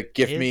 Like,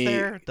 give Is me...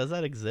 there? Does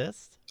that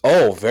exist?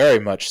 Oh, very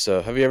much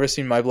so. Have you ever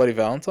seen My Bloody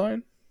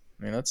Valentine?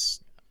 I mean,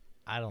 that's...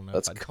 I don't know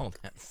That's if I'd call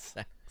that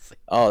sexy.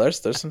 Oh,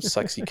 there's some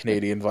sexy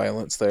Canadian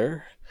violence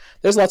there.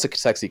 There's lots of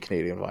sexy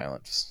Canadian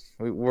violence.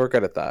 We're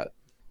good at that.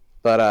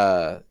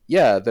 But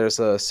yeah, there's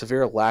a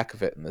severe lack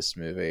of it in this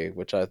movie,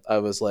 which I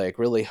was like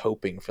really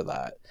hoping for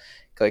that.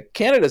 Like,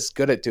 Canada's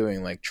good at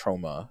doing like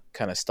trauma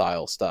kind of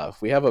style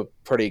stuff. We have a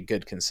pretty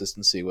good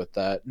consistency with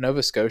that.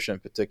 Nova Scotia in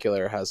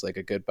particular has like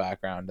a good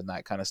background in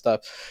that kind of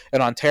stuff.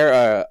 And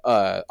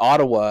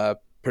Ottawa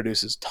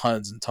produces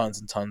tons and tons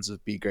and tons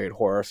of B-grade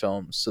horror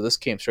films. So this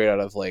came straight out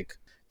of like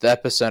the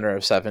epicenter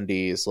of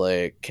 70s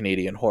like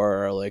Canadian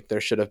horror. Like,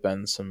 there should have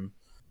been some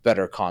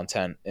better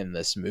content in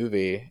this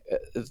movie.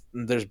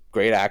 There's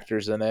great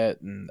actors in it,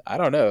 and I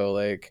don't know,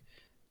 like,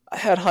 I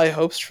had high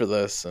hopes for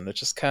this and it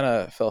just kind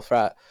of fell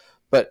flat.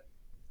 But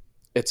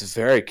it's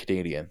very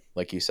Canadian,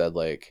 like you said,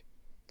 like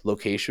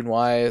location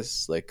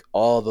wise, like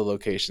all the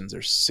locations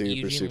are super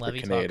Eugene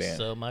Levy Canadian. talks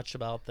so much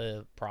about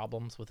the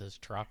problems with his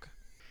truck.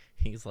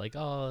 He's like,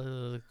 oh,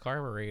 the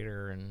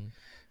carburetor and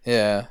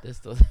Yeah,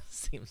 this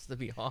seems to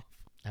be off.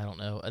 I don't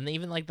know. And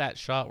even like that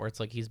shot where it's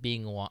like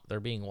they're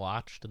being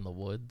watched in the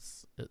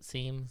woods, it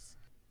seems,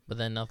 but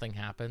then nothing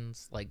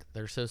happens. Like,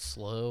 they're so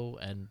slow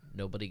and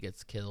nobody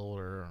gets killed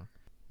or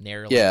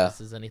narrowly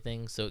misses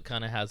anything. So it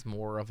kind of has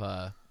more of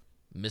a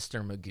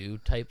Mr.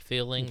 Magoo type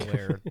feeling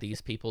where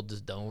these people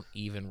just don't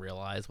even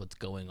realize what's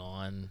going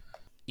on.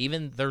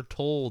 Even they're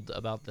told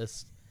about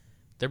this.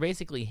 They're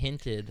basically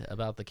hinted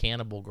about the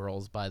Cannibal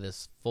Girls by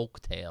this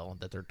folk tale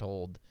that they're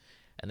told.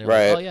 And they're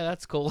Right. like, oh, yeah,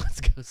 that's cool.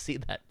 Let's go see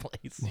that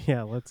place.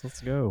 Yeah,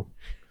 let's go.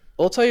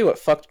 I'll tell you what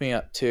fucked me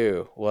up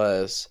too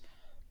was,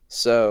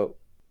 so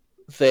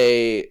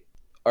they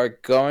are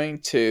going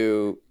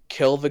to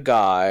kill the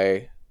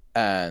guy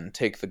and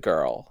take the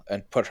girl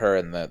and put her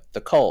in the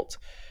cult.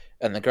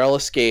 And the girl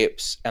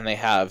escapes, and they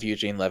have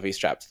Eugene Levy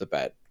strapped to the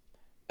bed.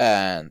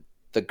 And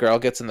the girl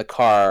gets in the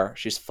car.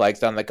 She flags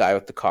down the guy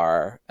with the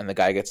car, and the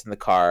guy gets in the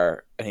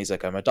car, and he's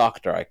like, I'm a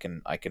doctor. I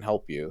can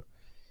help you.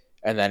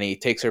 And then he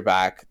takes her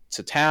back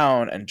to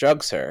town and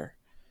drugs her.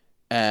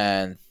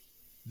 And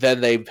then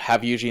they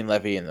have Eugene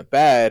Levy in the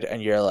bed,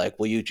 and you're like,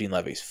 well, Eugene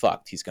Levy's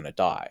fucked. He's going to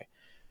die.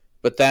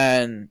 But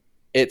then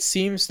it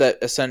seems that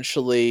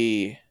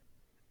essentially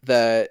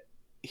that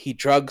he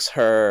drugs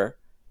her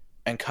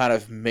and kind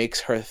of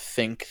makes her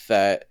think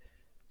that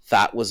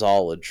that was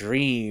all a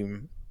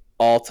dream,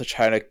 all to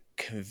try to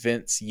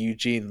convince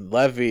Eugene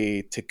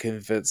Levy to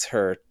convince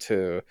her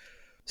to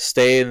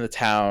stay in the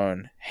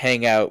town,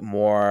 hang out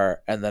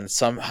more, and then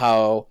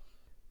somehow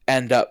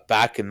end up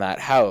back in that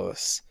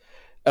house.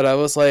 And I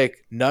was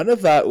like, none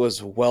of that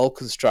was well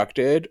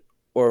constructed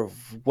or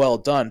well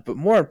done. But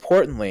more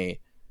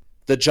importantly,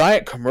 the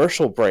giant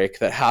commercial break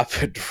that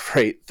happened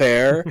right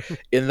there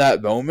in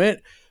that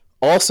moment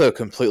also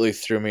completely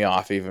threw me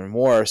off even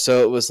more.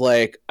 So it was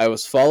like I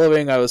was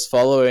following,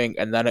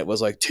 and then it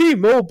was like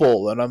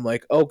T-Mobile, and I'm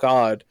like, oh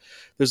god,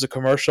 there's a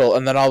commercial,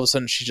 and then all of a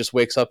sudden she just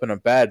wakes up in a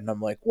bed, and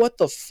I'm like, what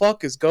the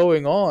fuck is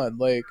going on?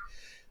 Like,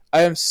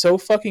 I am so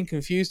fucking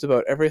confused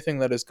about everything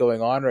that is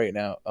going on right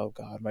now. Oh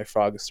god, my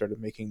frog has started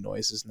making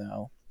noises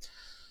now.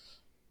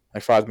 My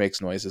frog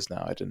makes noises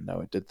now. I didn't know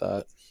it did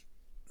that.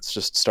 It's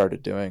just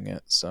started doing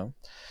it. So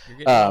You're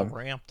getting all um,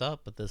 ramped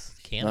up with this I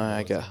guess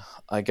cannibalism.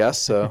 I guess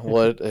so.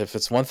 What if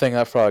it's one thing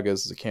that frog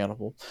is a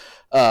cannibal?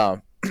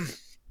 Um,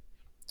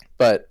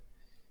 but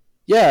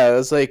yeah, I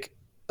was like,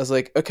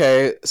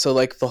 okay, so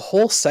like the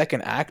whole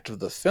second act of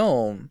the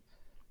film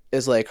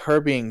is like her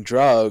being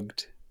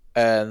drugged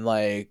and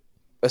like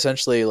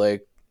essentially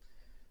like,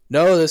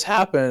 no, this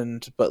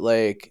happened, but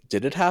like,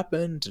 did it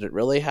happen? Did it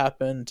really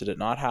happen? Did it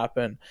not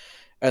happen?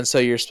 And so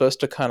you're supposed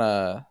to kind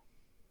of,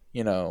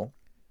 you know,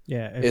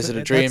 Yeah, if is it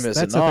a dream? that's Is it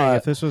that's the thing. not?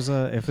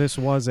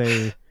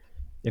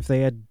 If they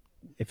had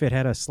if it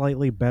had a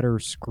slightly better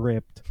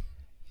script,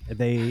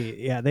 they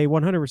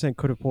 100%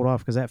 could have pulled off,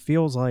 because that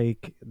feels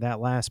like that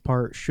last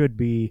part should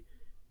be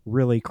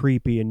really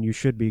creepy, and you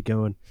should be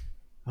going,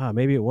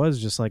 maybe it was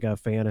just like a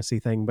fantasy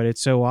thing, but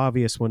it's so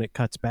obvious when it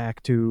cuts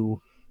back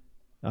to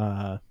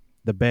uh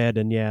the bed,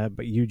 and yeah,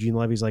 but Eugene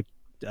Levy's like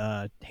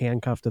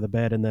handcuffed to the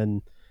bed, and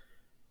then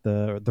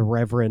the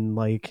reverend,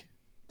 like,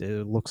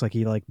 it looks like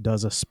he like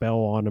does a spell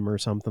on him or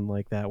something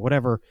like that.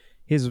 Whatever,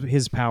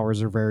 his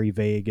powers are very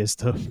vague as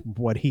to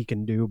what he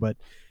can do, but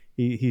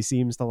he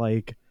seems to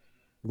like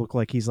look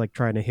like he's like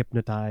trying to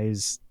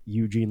hypnotize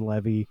Eugene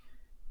Levy.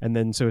 And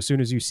then so as soon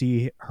as you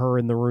see her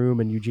in the room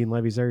and Eugene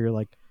Levy's there, you're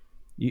like,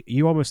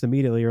 you almost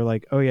immediately are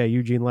like, oh yeah,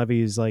 Eugene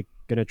Levy is like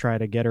gonna try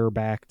to get her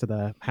back to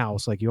the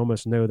house. Like you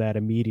almost know that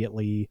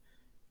immediately,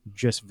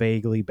 just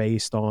vaguely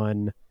based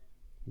on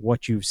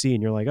what you've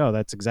seen. You're like, oh,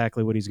 that's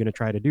exactly what he's going to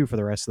try to do for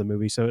the rest of the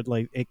movie. So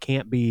it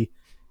can't be,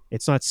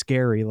 it's not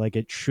scary like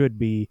it should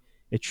be.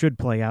 It should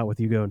play out with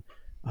you going,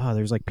 oh,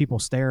 there's like people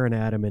staring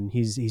at him, and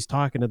he's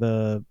talking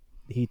to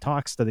he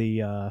talks to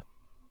the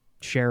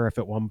sheriff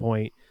at one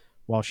point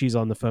while she's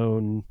on the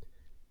phone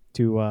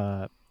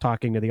to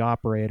talking to the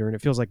operator, and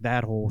it feels like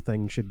that whole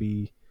thing should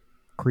be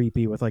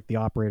creepy, with like the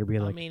operator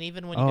being I like, mean,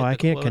 even when you oh, get I the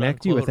can't quote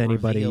connect you unquote with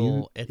anybody,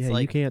 reveal, it's you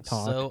like can't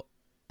talk.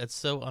 it's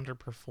so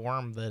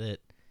underperformed that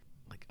it,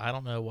 like, I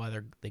don't know why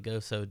they go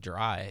so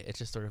dry. It's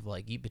just sort of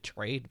like, you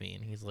betrayed me,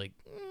 and he's like,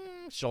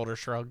 shoulder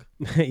shrug.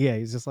 Yeah,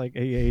 he's just like,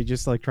 he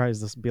just like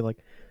tries to be like,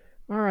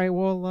 all right,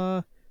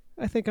 well,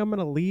 I think I'm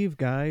gonna leave,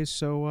 guys.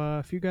 So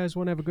if you guys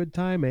want to have a good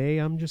time,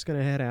 I'm just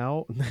gonna head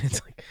out. And then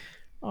it's like,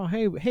 oh,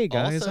 hey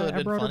guys, Also, it'd I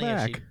been brought her funny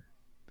if back.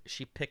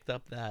 she picked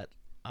up that,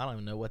 I don't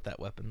even know what that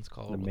weapon's The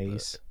called, the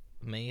mace.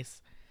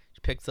 mace. She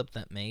picks up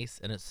that mace,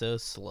 and it's so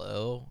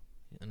slow,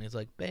 and he's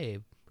like,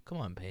 "Babe, come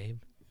on,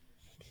 babe,"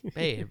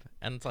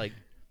 and it's like,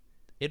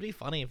 it'd be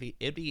funny if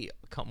it'd be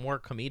more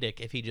comedic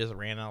if he just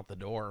ran out the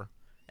door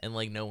and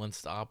like no one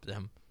stopped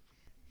him.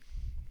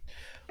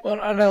 Well,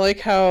 and I like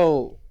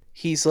how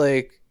he's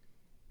like,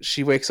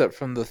 she wakes up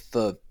from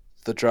the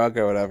drug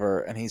or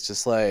whatever, and he's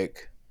just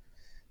like,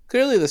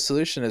 clearly the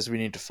solution is we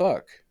need to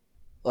fuck.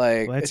 Well,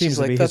 Like, that and she's seems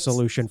to like, be his that's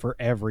solution for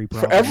every for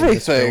problem in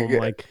this film. everything.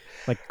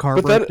 Like car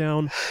But broke then,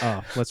 down.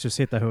 Oh, let's just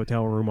hit the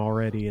hotel room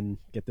already and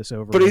get this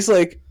over but with. he's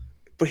like,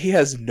 but he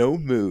has no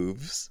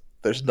moves.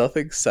 There's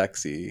nothing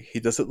sexy. He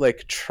doesn't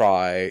like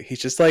try. He's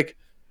just like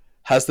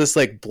has this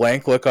like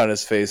blank look on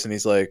his face, and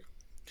he's like,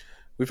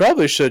 we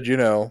probably should,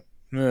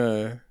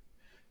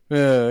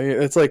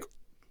 it's like,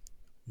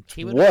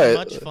 He would have been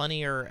what? much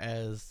funnier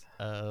as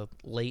a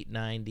late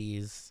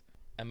 '90s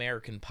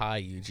American Pie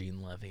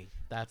Eugene Levy.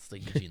 That's the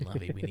Eugene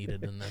Levy we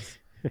needed in this.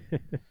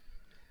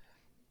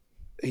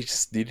 He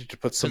just needed to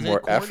put some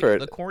Because more effort.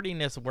 the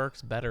corniness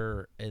works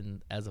better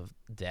in as a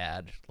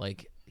dad.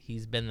 Like,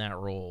 he's been that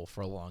role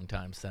for a long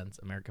time since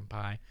American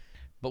Pie.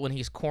 But when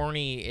he's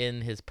corny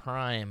in his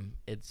prime,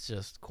 it's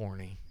just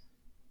corny.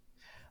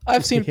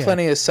 I've seen Yeah.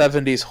 plenty of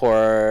 70s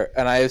horror,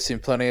 and I have seen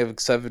plenty of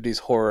 70s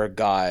horror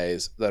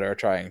guys that are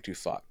trying to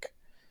fuck.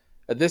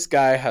 And this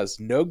guy has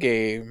no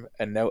game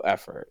and no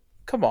effort.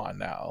 Come on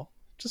now.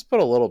 Just put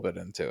a little bit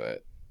into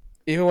it.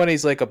 Even when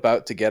he's like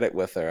about to get it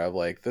with her, I'm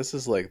like, this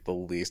is like the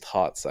least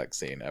hot sex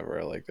scene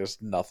ever. Like, there's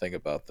nothing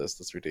about this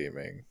that's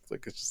redeeming.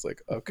 Like, it's just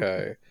like,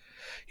 okay.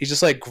 He's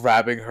just like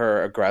grabbing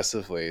her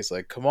aggressively. He's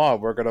like, come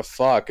on, we're gonna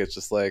fuck. It's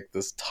just like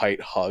this tight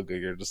hug,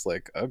 and you're just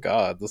like, oh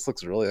god, this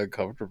looks really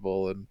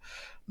uncomfortable and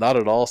not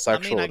at all I mean,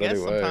 sexual I in any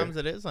guess way. sometimes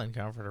it is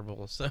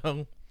uncomfortable.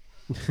 So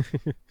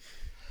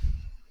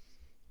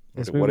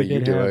This What are movie you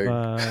did doing? did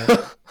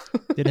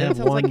and it have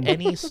sounds one. like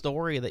any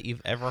story that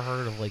you've ever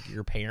heard of, like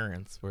your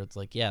parents, where it's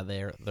like, yeah,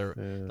 they're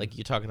like,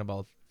 you're talking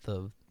about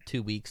the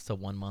 2 weeks to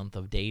 1 month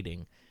of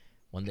dating.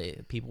 When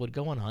people would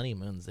go on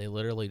honeymoons, they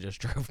literally just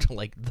drove to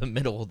like the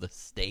middle of the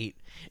state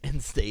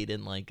and stayed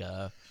in like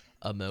a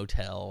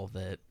motel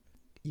that,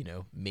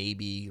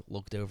 maybe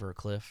looked over a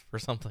cliff or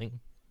something.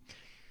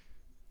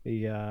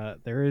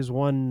 There is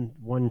one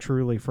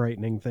truly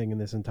frightening thing in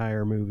this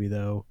entire movie,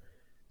 though,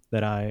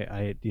 that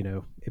I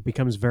it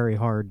becomes very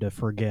hard to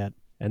forget,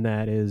 and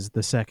that is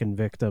the second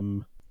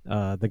victim,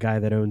 the guy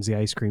that owns the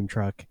ice cream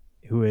truck,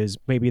 who is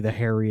maybe the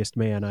hairiest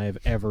man I have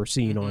ever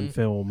seen on Mm-hmm.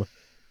 film.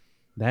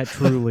 That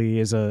truly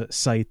is a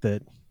sight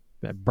that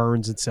that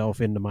burns itself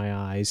into my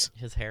eyes.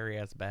 His hairy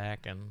ass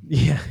back, and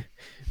Yeah.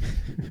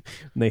 And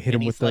they hit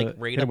and him with he's like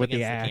the right hit him up with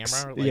the against the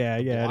axe. camera. Like Yeah,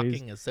 the yeah. And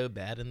blocking is so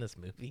bad in this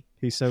movie.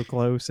 he's so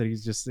close, and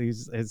he's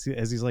as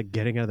he's like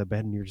getting out of the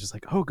bed, and you're just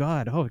like, oh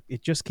god, oh,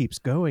 it just keeps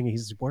going.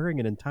 He's wearing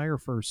an entire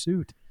fur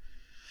suit.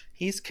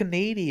 He's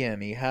Canadian.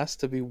 He has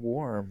to be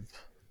warm.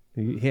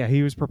 Yeah,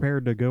 he was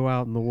prepared to go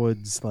out in the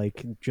woods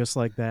like just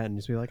like that, and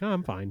just be like, oh,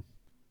 I'm fine.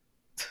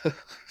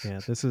 Yeah,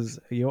 this is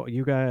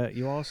you got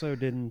you also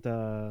didn't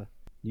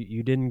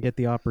you didn't get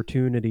the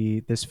opportunity.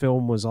 This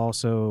film was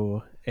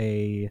also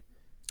a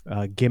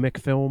gimmick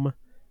film.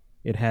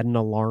 It had an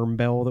alarm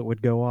bell that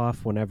would go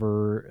off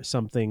whenever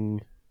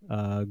something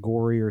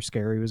gory or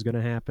scary was going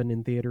to happen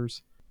in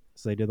theaters.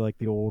 So they did like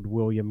the old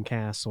William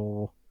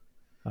Castle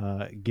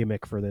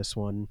gimmick for this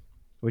one,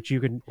 which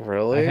you can.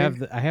 Really? I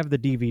have the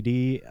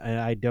DVD. And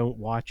I don't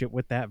watch it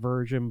with that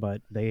version,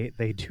 but they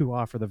do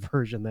offer the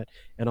version that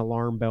an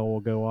alarm bell will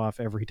go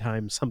off every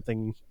time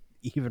something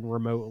even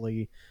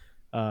remotely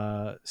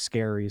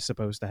scary is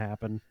supposed to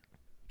happen.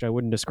 Which I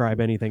wouldn't describe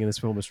anything in this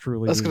film as I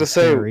truly was being gonna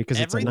say, scary because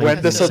it's a Everything when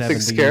is does so something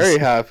 1970s. scary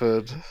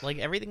happen? Like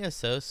everything is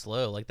so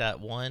slow. Like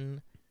that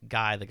one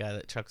guy, the guy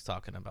that Chuck's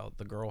talking about,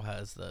 the girl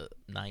has the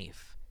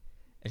knife,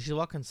 and she's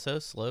walking so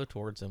slow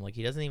towards him. Like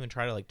he doesn't even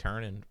try to like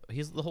turn, and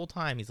he's the whole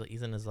time he's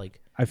in his like.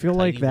 I feel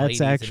like tighty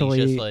whities, and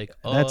he's just like,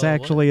 that's what?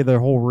 actually the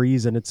whole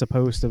reason it's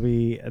supposed to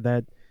be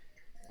that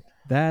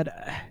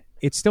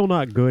it's still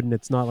not good and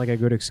it's not like a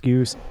good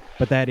excuse,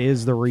 but that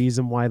is the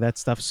reason why that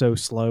stuff's so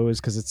slow is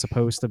because it's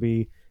supposed to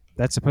be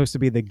that's supposed to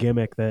be the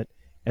gimmick that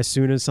as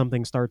soon as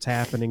something starts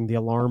happening, the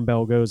alarm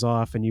bell goes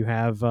off and you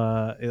have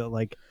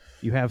like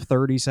you have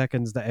 30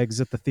 seconds to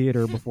exit the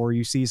theater before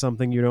you see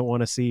something you don't want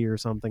to see or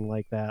something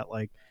like that.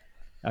 Like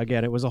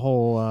again, it was a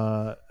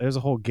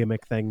whole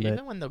gimmick thing that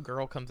Even when the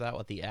girl comes out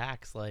with the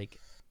axe, like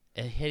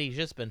had he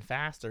just been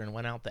faster and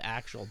went out the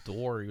actual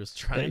door he was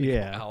trying to go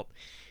yeah. out.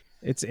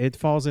 It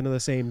falls into the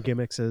same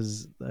gimmicks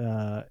as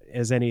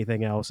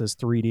anything else, as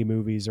 3D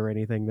movies or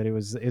anything. That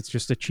it's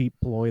just a cheap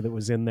ploy that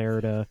was in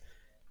there to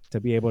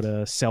be able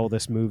to sell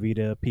this movie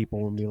to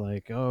people and be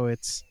like, oh,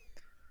 it's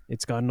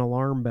got an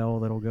alarm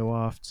bell that'll go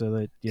off so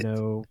that you It,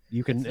 know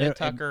you It's can no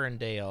Tucker and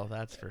Dale,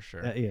 that's for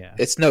sure. yeah.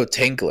 it's no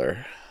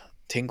Tingler.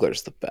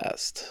 Tingler's the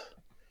best.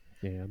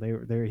 Yeah,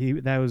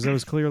 that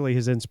was clearly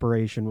his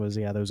inspiration was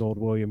those old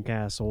William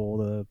Castle,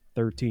 the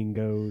 13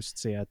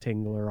 Ghosts,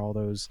 Tingler,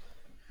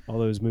 all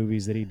those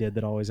movies that he did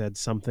that always had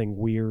something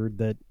weird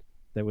that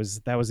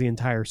was the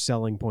entire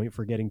selling point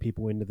for getting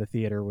people into the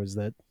theater was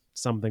that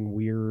something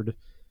weird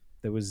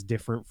that was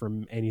different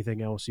from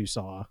anything else you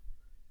saw,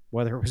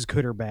 whether it was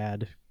good or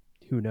bad,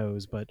 who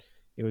knows, but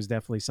it was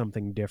definitely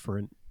something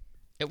different.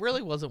 It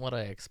really wasn't what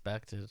I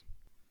expected.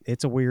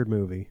 It's a weird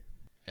movie.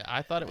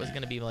 I thought it was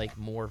going to be like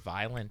more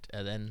violent,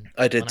 and then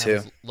I did when too. I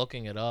was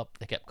looking it up,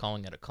 they kept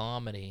calling it a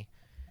comedy,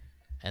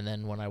 and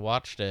then when I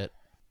watched it,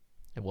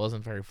 it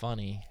wasn't very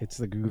funny. It's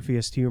the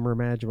goofiest humor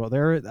imaginable.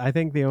 I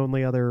think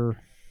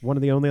one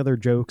of the only other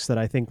jokes that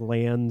I think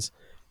lands,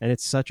 and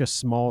it's such a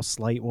small,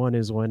 slight one,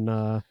 is when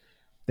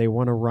they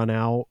want to run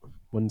out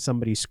when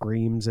somebody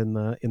screams in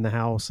the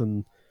house,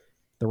 and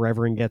the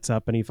Reverend gets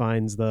up and he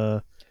finds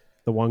the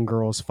one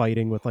girl's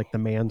fighting with like the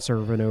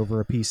manservant over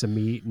a piece of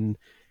meat, and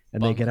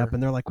they get up Bunker.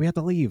 and they're like, we have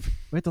to leave,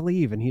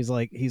 and he's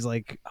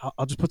like,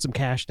 I'll just put some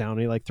cash down,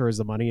 and he like throws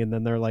the money, and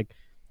then they're like,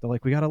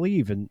 we gotta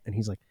leave, and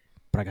he's like,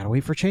 but I gotta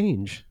wait for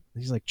change.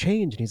 And he's like,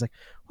 change, and he's like,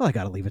 well, I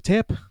gotta leave a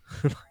tip.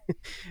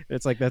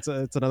 It's like it's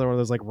another one of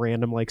those like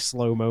random like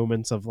slow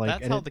moments of like,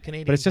 That's how the but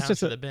Canadian it's town just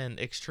should have been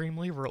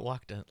extremely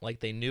reluctant. Like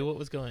they knew what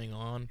was going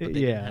on, but they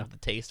Yeah. didn't have the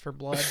taste for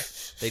blood.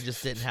 They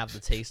just didn't have the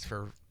taste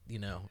for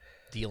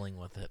dealing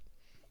with it.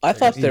 I They're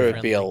thought just there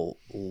would be a friendly.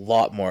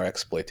 lot more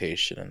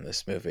exploitation in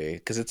this movie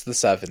because it's the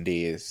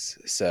 70s,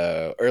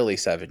 so early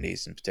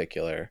 70s in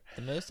particular.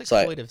 The most So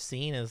exploitive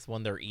scene is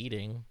when they're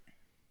eating.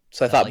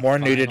 So I That, thought like, more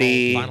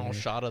nudity, final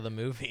shot of the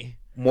movie.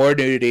 more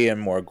nudity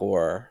and more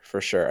gore for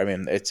sure. I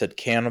mean, it said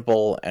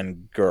cannibal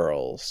and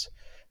girls,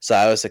 so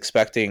I was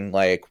expecting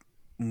like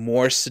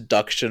more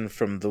seduction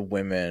from the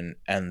women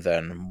and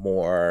then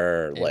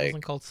more It wasn't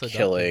like called Seducting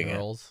killing.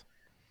 Girls.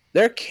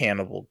 They're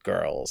cannibal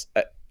girls.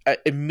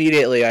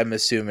 Immediately, I'm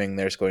assuming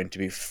there's going to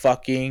be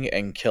fucking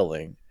and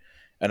killing,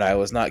 and I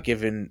was not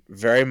given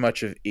very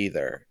much of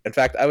either. In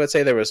fact, I would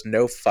say there was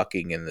no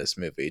fucking in this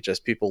movie,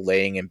 just people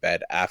laying in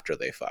bed after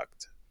they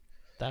fucked.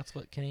 That's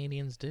what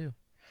Canadians do.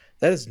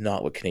 That is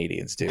not what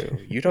Canadians do.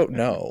 You don't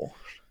know.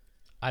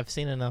 I've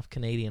seen enough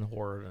Canadian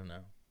horror to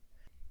know.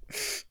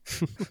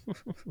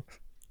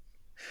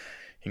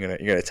 You're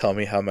gonna tell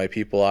me how my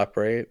people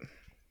operate?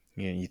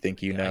 You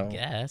think you know? I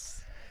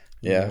guess.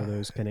 Yeah. You know,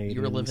 those Canadians.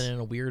 You were living in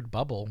a weird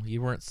bubble.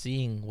 You weren't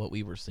seeing what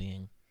we were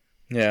seeing.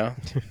 Yeah.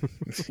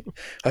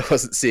 I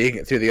wasn't seeing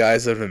it through the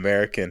eyes of an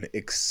American.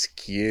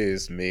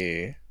 Excuse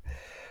me.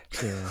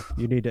 Yeah,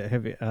 you need to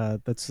have.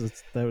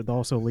 That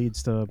also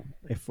leads to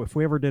if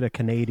we ever did a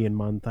Canadian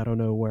month. I don't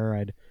know where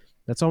I'd.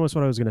 That's almost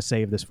what I was going to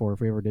save this for.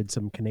 If we ever did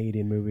some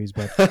Canadian movies,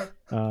 but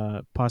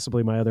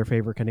possibly my other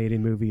favorite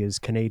Canadian movie is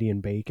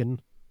Canadian Bacon.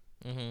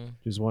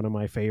 which is one of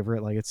my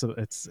favorite. Like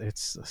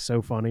it's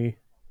so funny,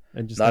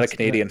 and just Not a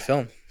Canadian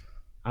film.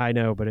 I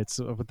know, but it's that's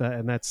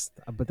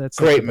like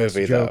Great the best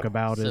movie, joke though.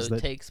 about So is it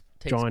that takes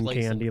John place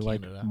Candy in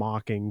like Canada.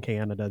 mocking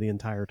Canada the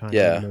entire time,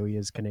 Yeah. even though he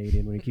is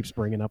Canadian. When he keeps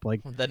bringing up like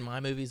Then my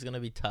movie's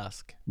gonna be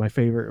Tusk. one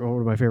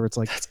of my favorites,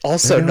 like It's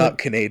also They're not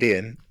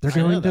Canadian. they're I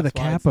know, going to the that's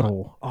why it's not-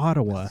 capital,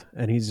 Ottawa,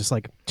 and he's just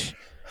like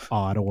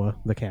Ottawa,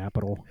 the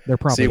capital. They're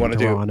So probably you in want to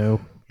do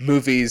Toronto.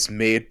 movies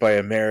made by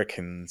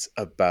Americans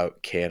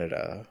about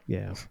Canada?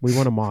 Yeah, we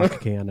want to mock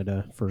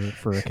Canada for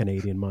a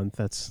Canadian month.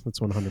 That's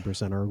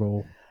 100% our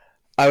goal.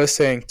 I was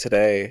saying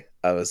today,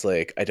 I was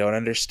like, I don't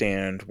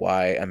understand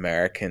why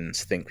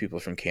Americans think people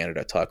from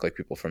Canada talk like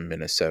people from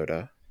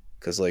Minnesota.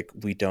 Because, like,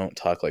 we don't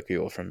talk like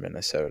people from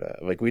Minnesota.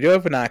 Like, we do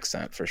have an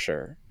accent for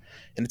sure.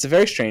 And it's a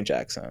very strange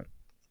accent.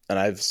 And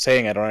I was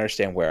saying I don't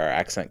understand where our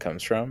accent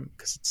comes from.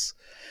 Because it's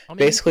I mean,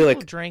 basically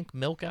people like drink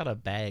milk out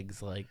of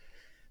bags. Like,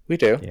 we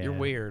do. Yeah. you're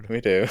weird.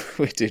 We do.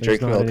 We do There's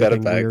drink not milk out of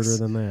anything bags. weirder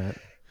than that.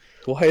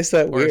 Why is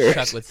that Or weird? as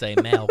Chuck would say,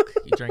 milk.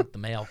 You drink the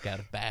milk out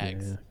of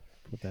bags. Yeah,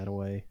 put that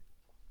away.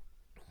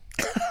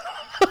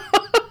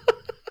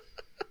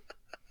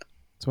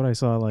 That's what I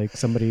saw. Like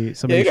somebody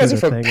Yeah, you guys shared are a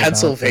from thing about,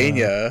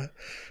 Pennsylvania.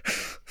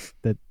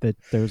 that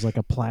there's like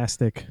a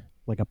plastic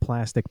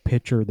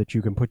pitcher that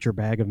you can put your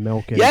bag of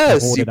milk in Yes,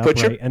 to hold you it put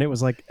upright, your- and it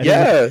was like, and it was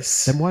like,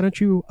 Yes. then why don't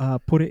you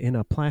put it in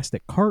a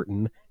plastic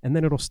carton and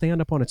then it'll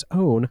stand up on its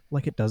own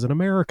like it does in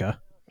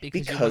America?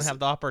 Because you want Because- to have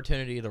the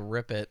opportunity to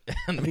rip it.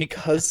 And make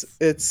Because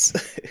it's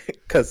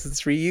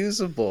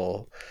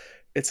reusable.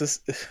 It's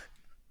a.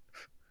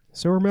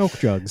 So are milk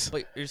jugs.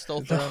 But you're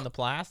still throwing the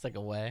plastic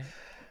away.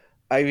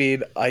 I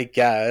mean, I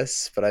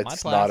guess, but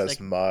it's not as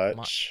plastic-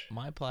 much.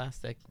 My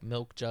plastic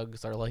milk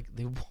jugs are like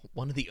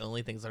one of the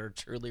only things that are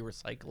truly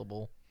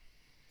recyclable.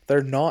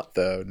 They're not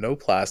though. No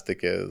plastic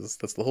is.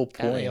 That's the whole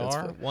Yeah, point. they It's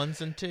are for-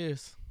 ones and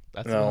twos.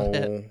 That's about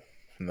it.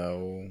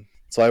 No.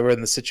 That's why we're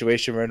in the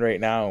situation we're in right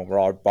now, where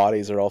our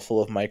bodies are all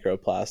full of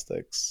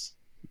microplastics.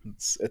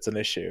 It's an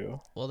issue.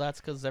 Well,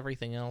 that's because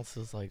everything else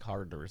is like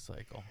hard to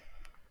recycle.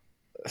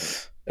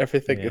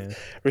 Everything. Yeah.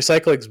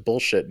 Recycling's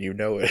bullshit, and you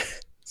know it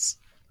is.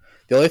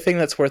 The only thing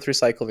that's worth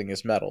recycling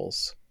is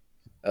metals.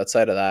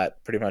 Outside of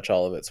that, pretty much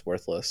all of it's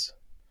worthless.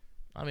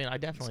 I mean, I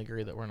definitely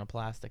agree that we're in a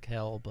plastic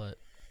hell, but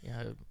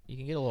yeah, you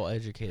can get a little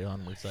educated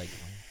on recycling.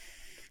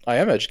 I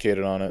am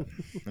educated on it.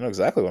 I know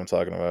exactly what I'm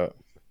talking about.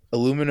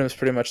 Aluminum is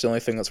pretty much the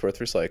only thing that's worth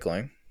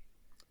recycling.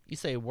 You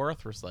say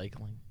worth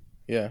recycling,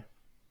 Yeah.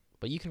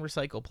 but you can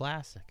recycle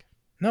plastic.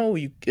 No,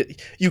 you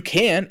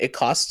can. It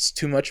costs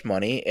too much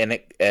money, and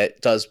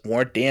it does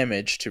more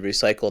damage to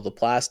recycle the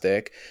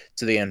plastic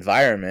to the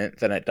environment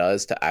than it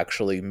does to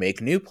actually make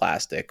new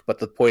plastic. But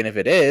the point of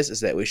it is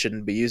that we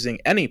shouldn't be using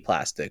any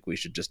plastic. We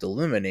should just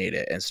eliminate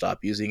it and stop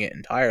using it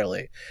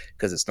entirely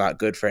because it's not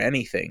good for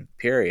anything,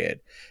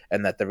 period.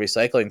 And that the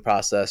recycling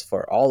process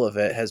for all of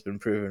it has been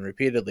proven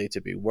repeatedly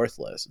to be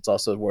worthless. It's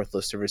also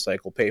worthless to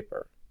recycle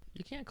paper.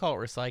 You can't call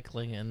it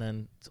recycling and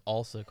then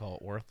also call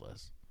it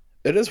worthless.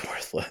 It is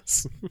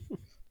worthless.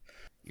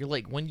 You're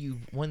like you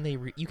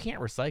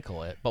can't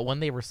recycle it, but when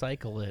they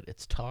recycle it,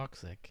 it's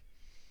toxic.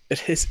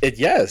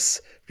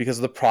 Yes, because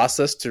the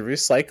process to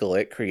recycle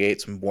it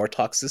creates more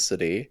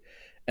toxicity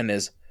and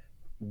is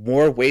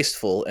more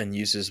wasteful and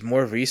uses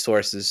more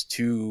resources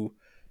to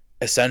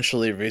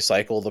essentially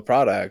recycle the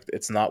product.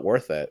 It's not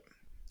worth it.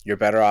 You're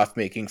better off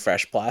making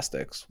fresh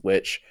plastics,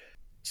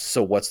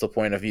 so what's the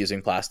point of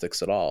using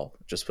plastics at all?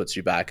 It just puts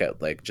you back at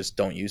just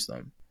don't use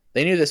them.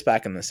 They knew this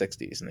back in the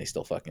 60s and they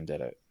still fucking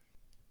did it.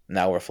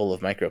 Now we're full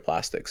of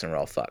microplastics and we're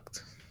all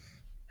fucked.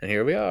 And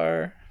here we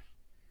are.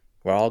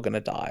 We're all going to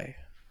die.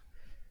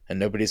 And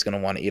nobody's going to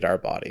want to eat our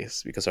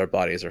bodies because our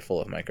bodies are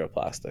full of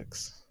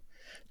microplastics.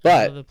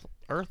 But, The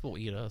Earth will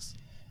eat us.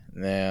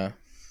 yeah.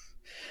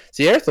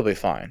 See, the Earth will be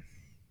fine.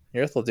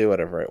 The Earth will do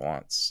whatever it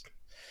wants.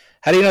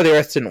 How do you know the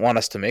Earth didn't want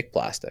us to make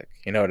plastic?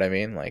 You know what I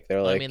mean?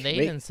 They're like... I mean, they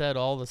even said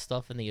all the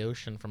stuff in the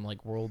ocean from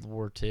World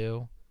War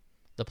II,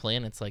 the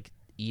planet's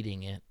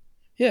eating it.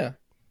 Yeah.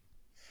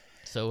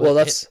 So Well,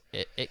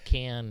 it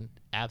can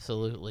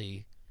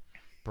absolutely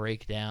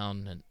break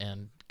down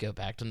and go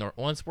back to normal.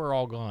 Once we're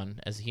all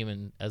gone as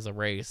a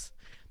race,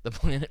 the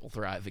planet will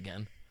thrive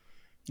again.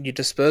 You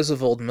dispose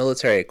of old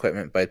military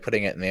equipment by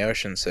putting it in the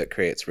ocean so it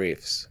creates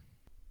reefs.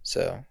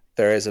 So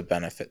there is a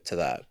benefit to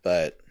that,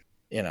 but,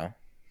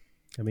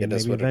 I mean, it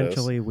is maybe what it is.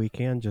 eventually we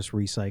can just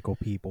recycle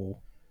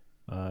people.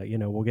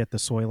 We'll get the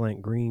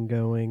Soylent Green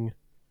going.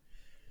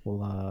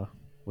 We'll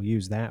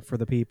use that for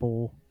the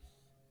people.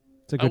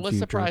 It's a I good was future.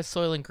 surprised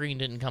Soylent Green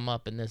didn't come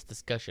up in this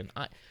discussion.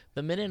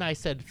 The minute I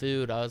said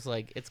food, I was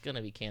like, it's going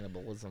to be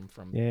cannibalism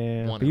from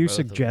Yeah, one but or you both of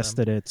them.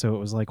 suggested it, so it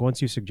was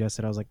once you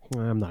suggested, I was like,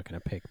 I'm not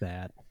going to pick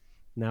that.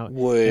 Now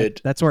Would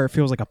that's where it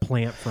feels like a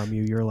plant from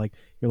you. You're like,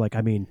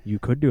 I mean, you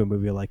could do a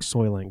movie like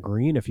Soylent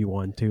Green if you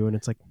want to, and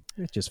it's like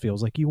it just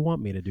feels like you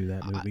want me to do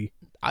that movie.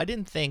 I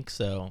didn't think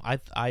so.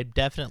 I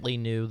definitely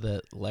knew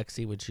that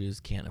Lexi would choose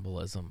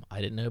cannibalism.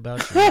 I didn't know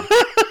about you.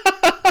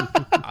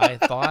 I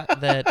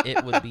thought that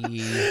it would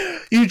be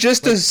You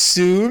just like.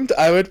 assumed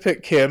I would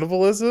pick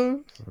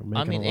cannibalism? We're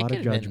I making a mean, it lot could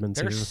of have been.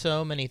 judgments There's here.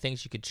 so many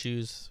things you could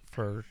choose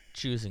for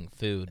choosing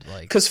food.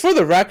 Like, Because for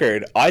the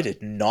record, I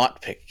did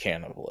not pick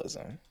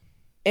cannibalism.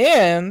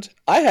 And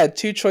I had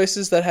two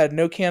choices that had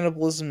no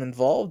cannibalism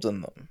involved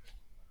in them.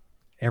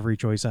 Every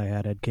choice I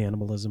had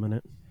cannibalism in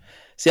it.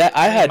 See, I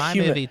I mean, had my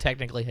movie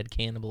technically had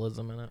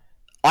cannibalism in it.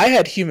 I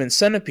had Human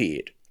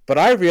Centipede, but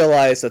I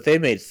realized that they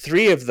made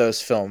 3 of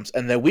those films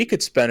and that we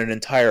could spend an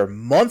entire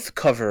month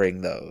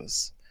covering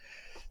those.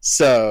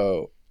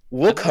 So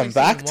we'll I've only come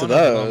back seen to one of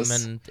them,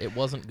 those. and it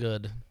wasn't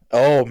good.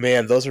 Oh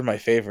man, those are my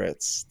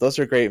favorites. Those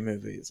are great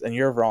movies, and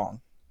you're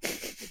wrong.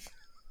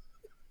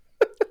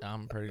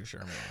 I'm pretty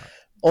sure I'm not.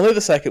 Only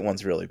the second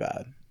one's really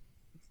bad.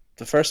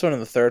 The first one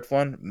and the third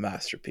one,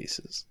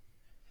 masterpieces.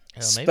 Oh,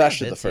 maybe I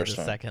Especially did the see first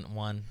the one. second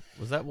one.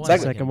 Was that one? The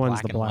Second- like second in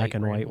one's the black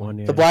and green white one.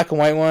 Yeah. The black and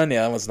white one,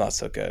 yeah, that one's not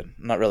so good.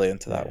 I'm not really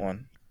into that Yeah.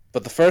 one.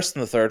 But the first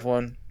and the third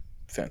one,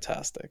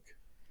 fantastic.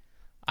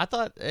 I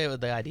thought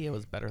the idea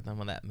was better than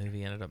what that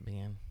movie ended up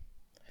being.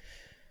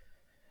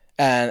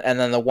 And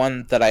then the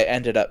one that I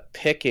ended up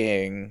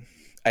picking,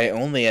 I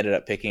only ended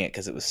up picking it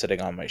because it was sitting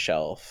on my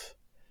shelf.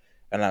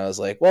 And I was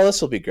like, well,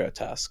 this will be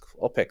grotesque.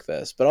 I'll pick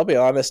this. But I'll be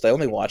honest, I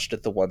only watched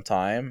it the one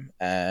time,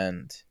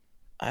 and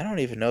I don't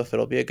even know if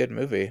it'll be a good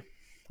movie.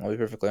 I'll be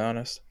perfectly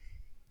honest.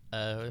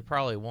 It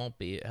probably won't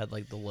be. It had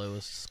like the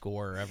lowest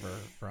score ever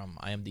from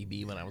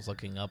IMDb when I was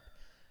looking up.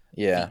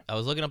 Yeah. I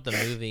was looking up the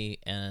movie,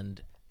 and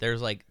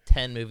there's like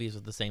 10 movies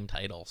with the same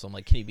title. So I'm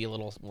like, can you be a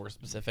little more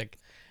specific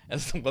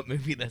as to what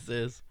movie this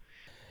is?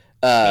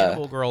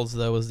 Cannibal Girls,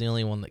 though, was the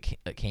only one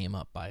that came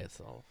up by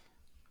itself.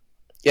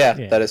 Yeah,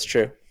 Yeah. that is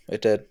true.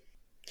 It did.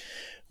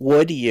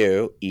 Would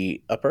you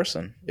eat a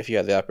person if you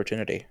had the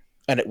opportunity?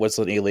 And it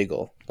wasn't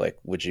illegal. Like,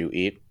 would you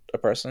eat a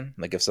person?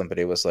 Like, if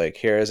somebody was like,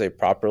 here is a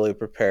properly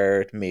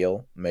prepared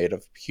meal made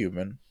of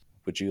human,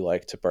 would you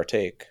like to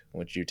partake?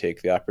 Would you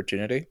take the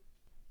opportunity?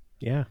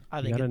 Yeah. I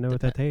You think gotta it know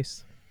what that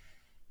tastes.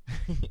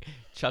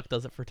 Chuck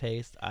does it for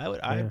taste. I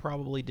would Yeah.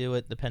 probably do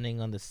it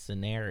depending on the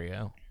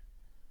scenario.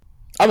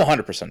 I'm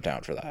 100%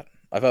 down for that.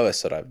 I've always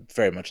said I'd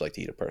very much like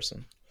to eat a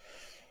person.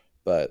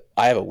 But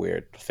I have a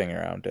weird thing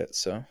around it,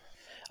 so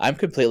I'm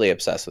completely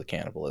obsessed with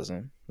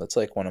cannibalism. That's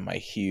like one of my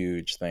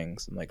huge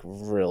things. I'm like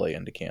really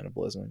into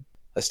cannibalism.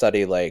 I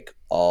study like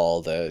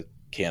all the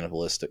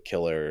cannibalistic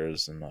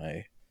killers, and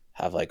I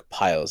have like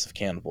piles of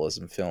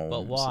cannibalism films.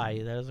 But why?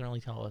 and- That doesn't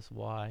really tell us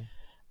why.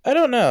 I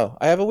don't know.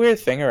 I have a weird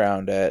thing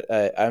around it.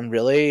 I'm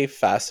really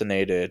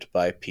fascinated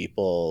by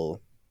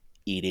people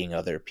eating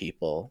other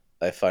people.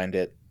 I find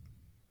it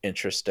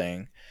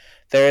interesting.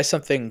 There is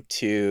something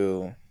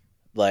to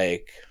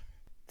like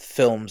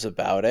films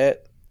about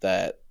it,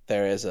 that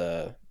there is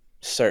a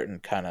certain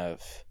kind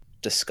of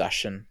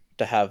discussion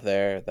to have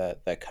there,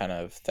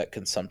 that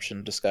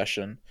consumption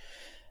discussion.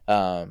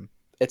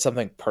 It's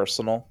something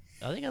personal.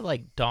 I think I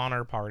like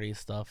Donner Party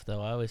stuff,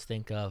 though. I always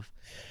think of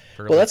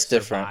for Well, like that's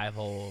different.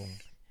 survival,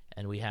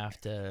 and we have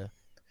to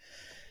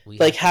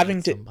Like having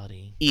eat to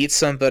somebody. eat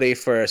somebody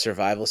for a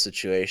survival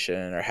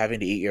situation, or having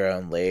to eat your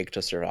own leg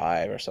to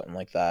survive, or something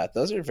like that.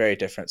 Those are very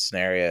different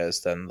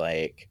scenarios than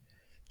like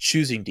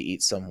choosing to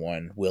eat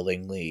someone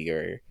willingly,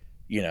 or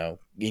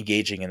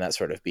engaging in that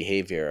sort of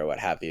behavior or what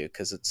have you,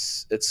 because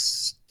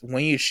it's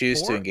when you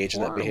choose to engage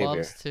in that Horror behavior.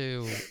 loves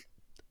to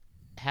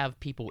have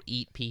people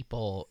eat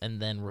people and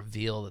then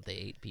reveal that they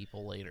ate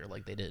people later,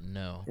 like they didn't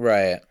know.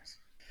 Right.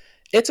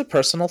 It's a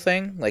personal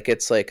thing. Like,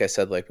 it's like I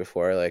said, like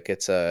before, like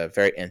it's a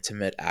very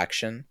intimate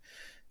action.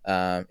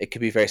 It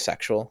could be very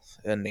sexual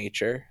in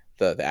nature.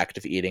 The act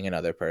of eating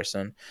another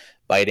person.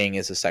 Biting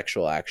is a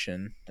sexual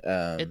action.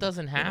 It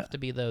doesn't have to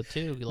be, though,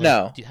 too. Like,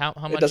 No, how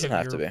it much doesn't of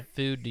have to your be.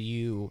 food do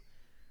you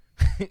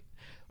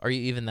are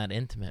you even that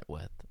intimate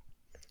with?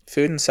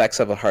 Food and sex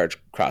have a hard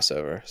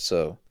crossover.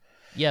 So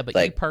Yeah, but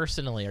you like,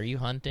 personally, are you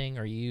hunting?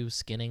 Are you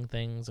skinning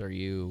things? Are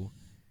you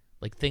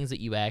like things that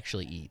you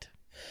actually eat?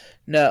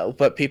 no,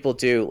 but people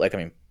do, like, I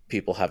mean,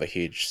 people have a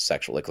huge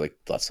sexual, like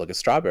let's look at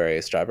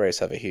strawberries. Strawberries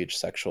have a huge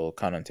sexual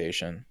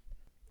connotation.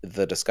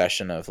 The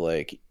discussion of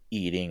like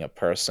eating a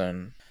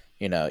person,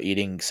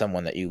 eating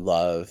someone that you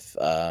love,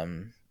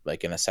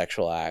 like in a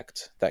sexual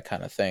act, that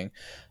kind of thing.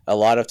 A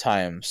lot of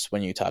times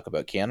when you talk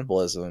about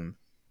cannibalism,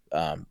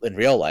 in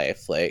real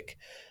life, like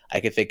I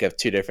could think of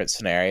 2 different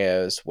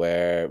scenarios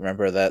where,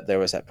 remember that there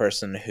was that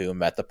person who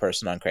met the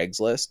person on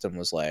Craigslist and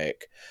was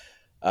like,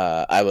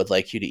 I would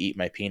like you to eat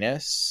my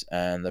penis.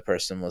 And the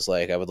person was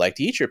like, I would like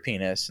to eat your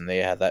penis. And they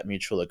had that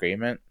mutual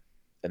agreement,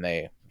 and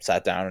they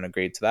sat down and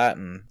agreed to that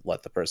and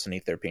let the person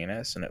eat their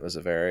penis. And it was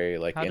a very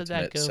like How did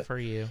that intimate. go for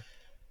you?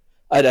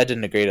 I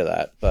didn't agree to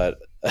that, but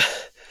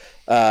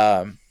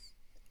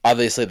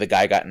obviously the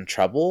guy got in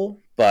trouble,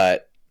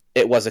 but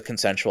it was a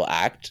consensual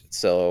act.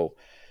 So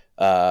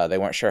they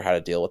weren't sure how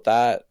to deal with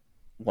that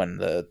when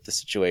the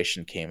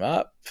situation came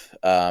up.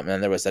 And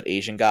then there was that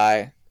Asian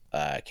guy.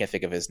 I can't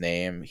think of his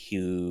name. He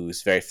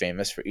was very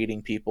famous for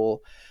eating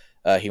people.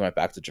 He went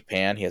back to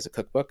Japan. He has a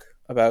cookbook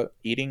about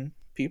eating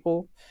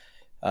people,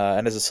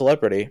 and is a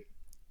celebrity.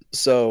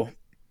 So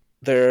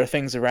there are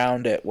things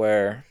around it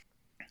where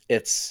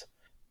it's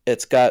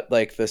it's got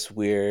like this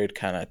weird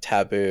kind of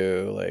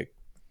taboo like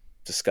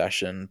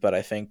discussion, but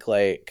I think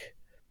like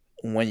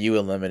when you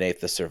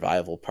eliminate the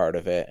survival part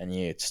of it and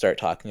you start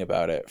talking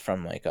about it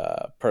from like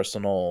a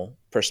personal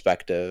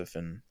perspective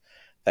and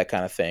that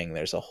kind of thing,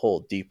 there's a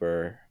whole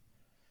deeper,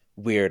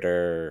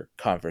 weirder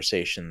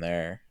conversation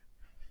there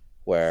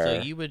So where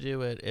you would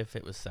do it if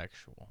it was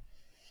sexual.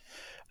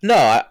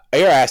 no,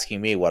 you're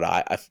asking me what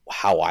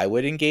how I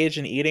would engage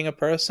in eating a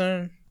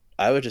person.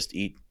 I would just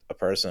eat a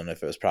person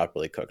if it was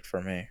properly cooked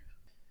for me.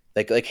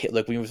 Like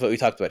we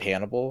talked about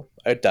Hannibal.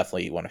 I'd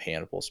definitely eat one of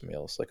Hannibal's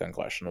meals, like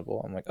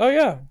unquestionable. I'm like, oh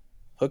yeah,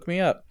 hook me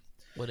up,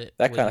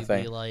 that Would kind of you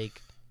be thing.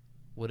 like,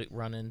 would it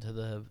run into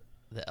the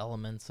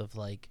elements of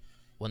like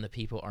when the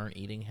people aren't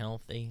eating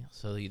healthy,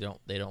 so they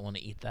don't want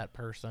to eat that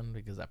person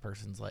because that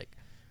person's like,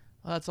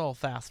 oh, that's all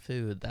fast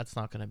food. That's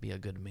not going to be a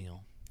good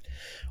meal.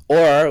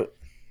 Or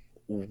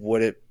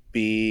would it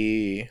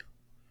be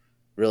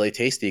really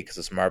tasty because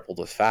it's marbled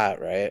with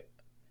fat, right?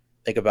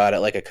 Think about it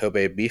like a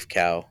Kobe beef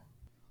cow.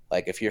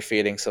 Like if you're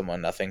feeding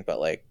someone nothing but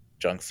like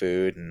junk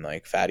food and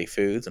like fatty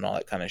foods and all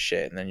that kind of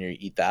shit, and then you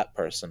eat that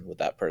person, would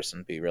that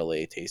person be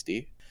really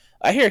tasty?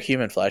 I hear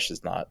human flesh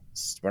is not.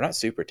 We're not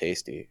super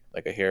tasty.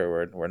 Like I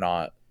hear we're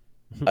not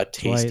a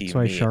tasty That's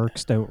why meat.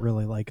 sharks don't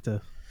really like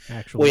to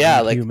Well, actually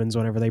yeah, eat like humans.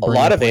 Whenever they a bring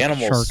lot up of like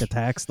shark animals,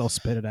 attacks, they'll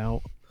spit it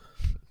out.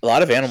 a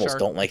lot of animals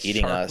don't like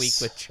eating Shark Week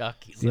us. with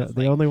Chuck. He Yeah, says,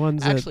 the like, only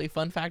ones that actually,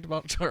 fun fact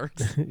about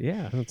sharks.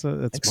 yeah, that's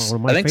one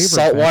of I my think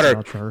favorite facts saltwater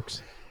about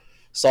sharks.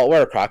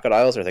 saltwater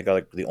crocodiles are, I think, are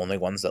like the only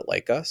ones that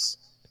like us.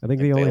 I think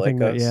Like the they only thing like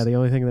that us. the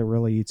only thing that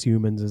really eats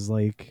humans is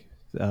like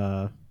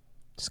uh,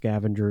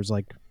 scavengers.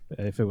 Like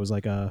if it was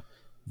like a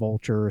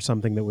vulture or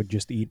something that would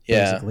just eat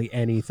Yeah. basically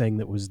anything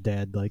that was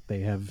dead. Like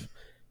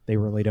they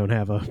really don't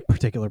have a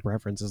particular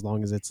preference as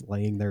long as it's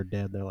laying there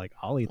dead. They're like,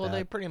 I'll eat Well,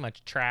 they're that. pretty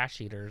much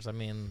trash eaters. I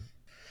mean,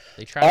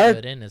 they try to Our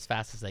get in as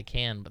fast as they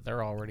can, but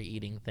they're already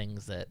eating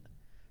things that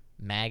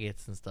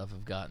maggots and stuff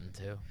have gotten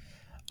to.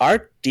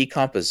 our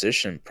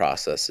decomposition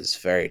process is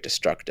very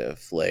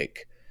destructive.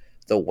 Like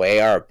the way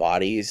our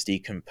bodies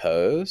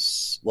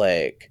decompose,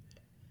 like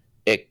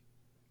it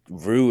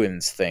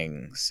ruins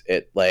things.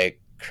 It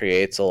like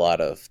creates a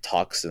lot of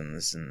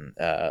toxins and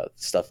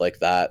stuff like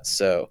that.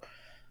 So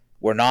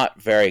we're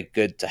not very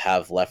good to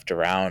have left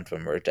around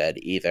when we're dead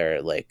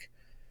either. Like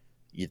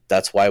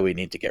that's why we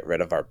need to get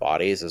rid of our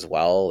bodies as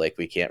well. Like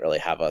we can't really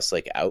have us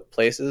like out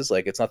places.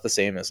 Like it's not the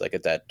same as like a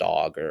dead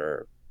dog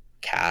or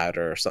cat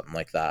or something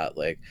like that.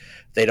 Like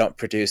they don't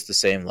produce the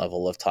same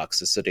level of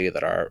toxicity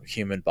that our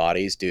human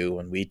bodies do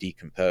when we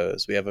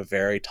decompose. We have a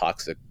very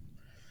toxic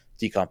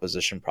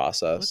decomposition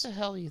What process. the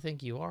hell do you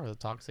think you are, the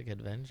Toxic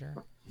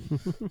Avenger?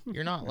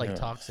 You're not like Yeah.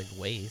 toxic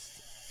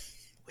waste.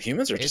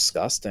 Humans are It's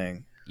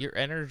disgusting. your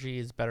energy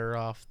is better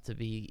off to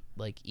be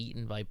like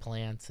eaten by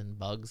plants and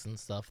bugs and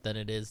stuff than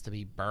it is to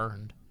be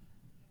burned.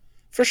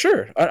 For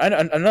sure.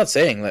 I'm not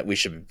saying that we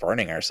should be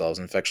burning ourselves.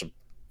 In fact,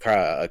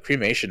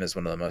 cremation is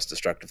one of the most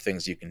destructive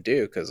things you can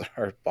do because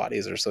our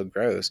bodies are so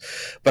gross.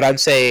 But I'm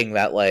saying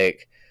that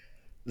like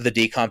the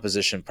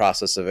decomposition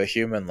process of a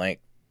human,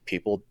 like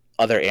people,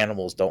 other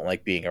animals don't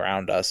like being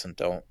around us and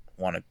don't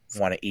want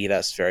to eat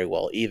us very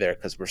well either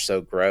because we're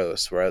so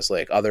gross. Whereas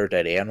like other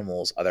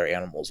animals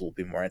will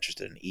be more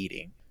interested in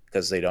eating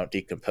because they don't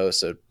decompose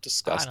so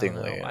I don't disgustingly.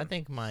 know. I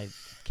think my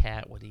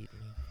cat would eat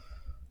me.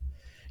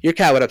 Your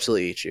cat would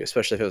absolutely eat you,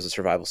 especially if it was a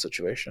survival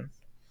situation.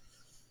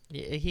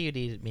 Yeah, he would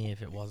eat me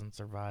if it wasn't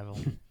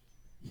survival.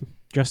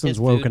 Justin's His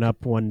woken food,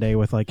 up one day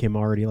with like him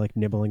already like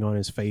nibbling on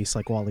his face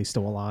like while he's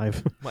still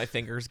alive. my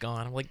finger's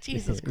gone. I'm like,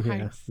 Jesus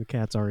Yeah, Christ. the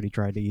cat's already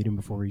tried to eat him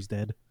before he's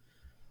dead.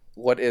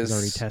 What He's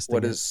already is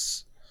testing it.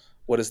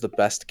 what is the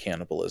best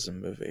cannibalism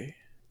movie?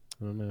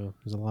 I don't know.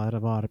 There's a lot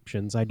of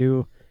options. I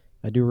do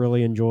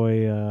really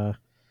enjoy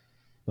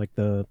like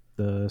the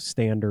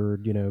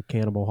standard,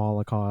 Cannibal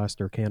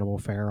Holocaust or Cannibal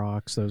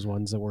Ferox. Those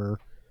ones that were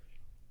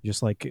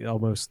just like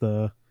almost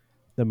the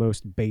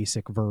most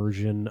basic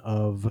version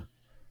of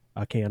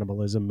a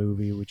cannibalism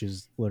movie, which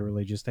is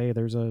literally just, hey,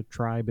 there's a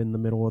tribe in the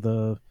middle of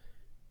the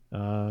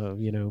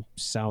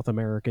South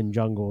American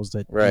jungles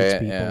that eats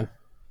Right, yeah. people.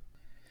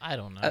 I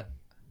don't I, know.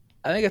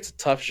 I think it's a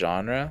tough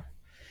genre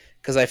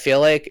because I feel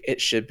like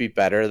it should be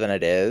better than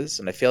it is,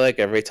 and I feel like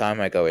every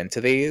time I go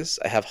into these,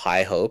 I have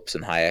high hopes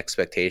and high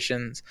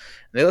expectations,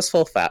 and they always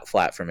fall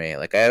flat for me.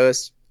 Like I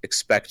always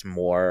expect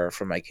more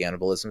from my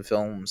cannibalism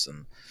films,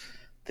 and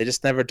they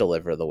just never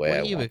deliver the way What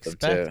I do you want them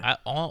expect? to.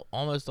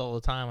 Almost all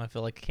the time, I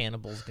feel like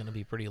Cannibal's going to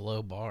be pretty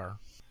low bar.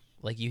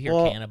 Like you hear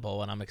Well,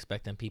 cannibal, and I'm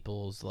expecting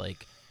people's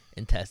like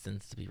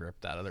intestines to be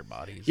ripped out of their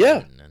bodies.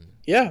 yeah, And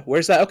yeah.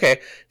 Where's that?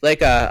 Okay,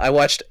 like I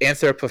watched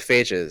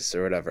Anthropophages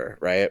or whatever,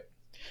 right?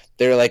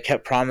 They were like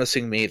kept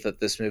promising me that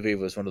this movie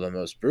was one of the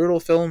most brutal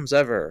films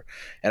ever,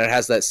 and it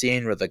has that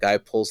scene where the guy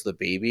pulls the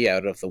baby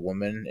out of the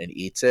woman and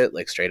eats it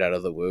like straight out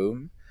of the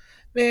womb.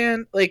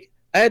 Man, like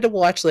I had to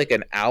watch like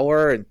an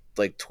hour and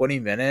like 20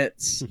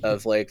 minutes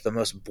of like the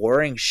most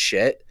boring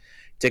shit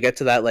to get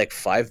to that like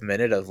 5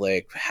 minute of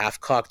like half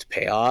cocked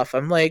payoff.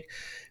 I'm like,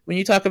 when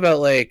you talk about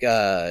like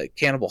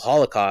Cannibal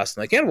Holocaust,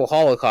 and like Cannibal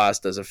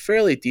Holocaust does a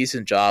fairly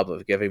decent job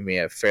of giving me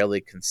a fairly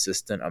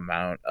consistent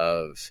amount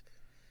of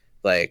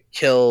like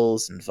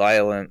kills and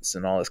violence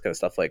and all this kind of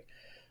stuff. Like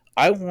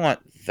I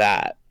want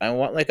that. I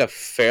want like a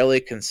fairly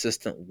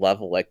consistent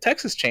level. Like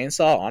Texas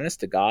Chainsaw,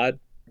 honest to God,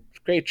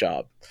 great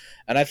job.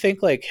 And I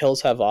think like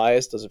Hills Have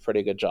Eyes does a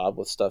pretty good job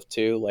with stuff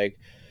too. Like,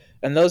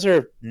 and those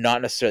are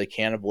not necessarily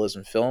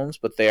cannibalism films,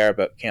 but they are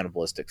about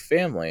cannibalistic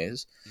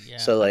families. Yeah,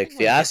 So I like think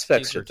when the it gets too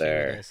aspects are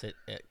there. gratuitous, it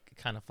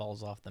kind of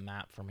falls off the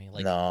map for me.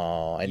 Like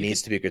No, it you could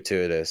needs to be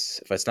gratuitous.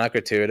 If it's not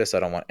gratuitous, I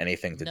don't want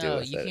anything to do no,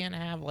 with you it. can't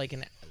have like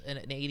an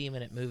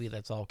 80-minute movie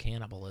that's all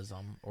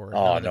cannibalism or none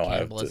Oh of the no, I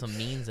have to. cannibalism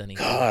means anything.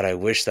 God, I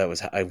wish that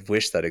was. I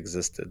wish that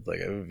existed.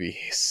 Like I would be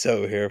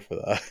so here for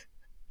that.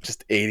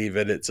 Just 80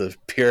 minutes of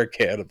pure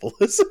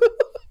cannibalism.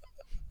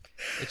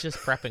 It's just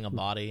prepping a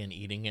body and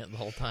eating it the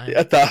whole time.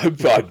 Yeah,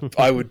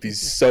 I would be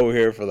so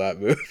here for that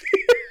movie.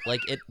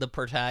 Like the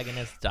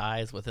protagonist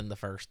dies within the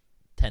first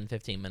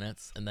 10-15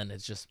 minutes, and then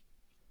it's just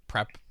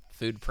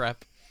food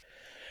prep,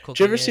 Did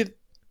you ever cooking see it,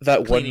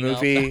 that one cleaning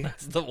up. movie?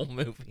 That's the whole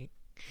movie.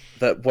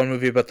 That one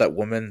movie about that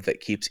woman that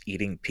keeps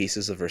eating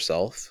pieces of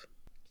herself.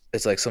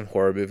 It's like some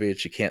horror movie, and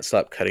she can't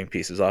stop cutting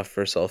pieces off of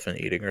herself and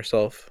eating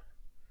herself.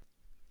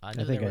 I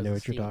I know think there I was know a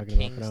what you're Stephen talking about,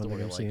 King but I don't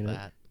think story I've like seen it.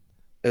 that.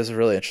 It was a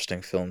really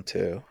interesting film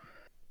too.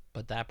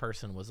 But that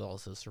person was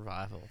also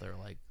survival. They're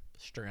like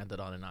stranded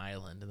on an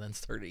island and then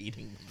started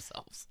eating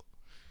themselves.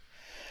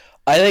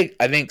 I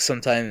think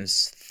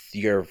sometimes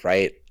you're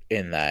right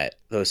in that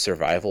those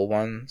survival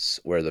ones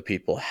where the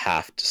people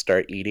have to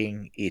start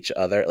eating each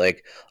other.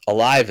 Like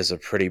Alive is a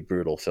pretty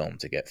brutal film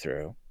to get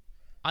through.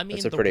 I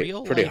It's mean, a the pretty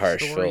real pretty life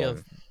harsh story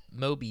of film.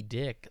 Moby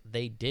Dick,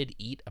 they did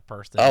eat a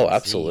person in Oh, the sea,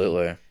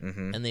 absolutely.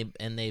 Hmm.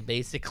 and they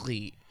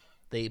basically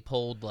they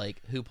pulled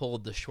like who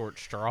pulled the short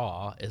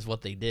straw is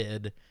what they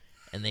did,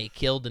 and they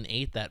killed and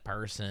ate that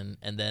person,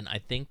 and then I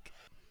think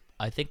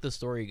the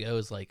story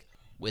goes like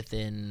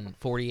within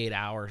 48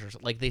 hours or so,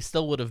 like they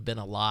still would have been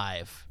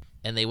alive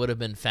and they would have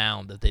been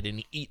found that they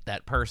didn't eat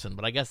that person.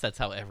 But I guess that's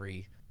how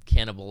every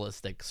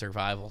cannibalistic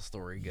survival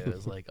story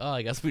goes. Like, oh,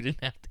 I guess we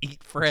didn't have to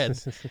eat Fred.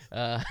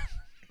 Uh,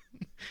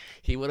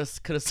 he could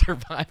have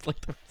survived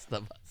like the rest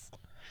of us.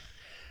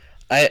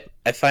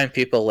 I find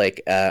people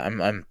like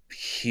I'm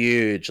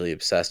hugely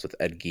obsessed with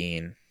Ed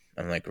Gein.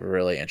 I'm like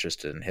really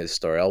interested in his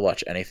story. I'll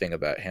watch anything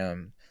about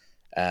him,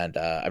 and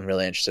I'm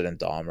really interested in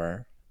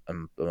Dahmer.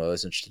 I'm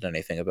always interested in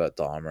anything about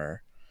Dahmer.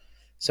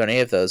 So any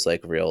of those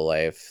like real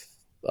life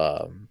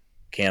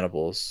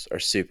cannibals are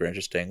super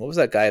interesting. What was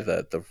that guy?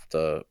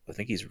 The I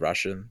think he's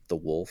Russian. The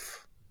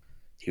wolf.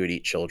 He would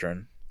eat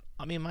children.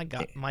 I mean,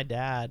 my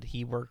dad,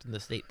 he worked in the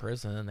state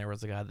prison, and there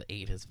was a guy that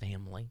ate his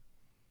family.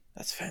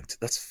 That's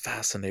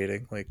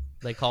fascinating. Like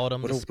They called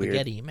him what the a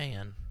weird. Spaghetti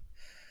Man.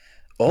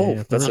 Oh,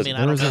 Yeah, that's I a mean,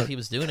 I don't know if he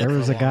was doing it there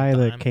for a was a long guy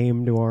that time.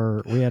 came to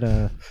our. We had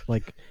a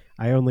like.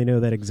 I only know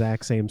that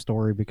exact same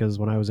story because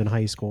when I was in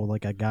high school,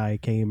 like a guy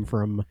came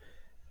from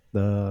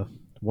the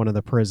one of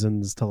the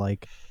prisons to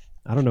like.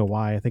 I don't know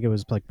why. I think it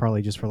was like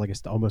probably just for like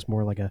almost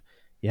more like a.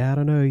 Yeah, I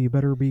don't know. You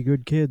better be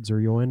good kids, or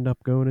you'll end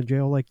up going to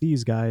jail like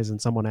these guys. And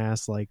someone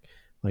asked like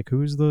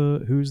who's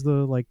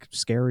the like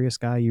scariest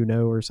guy you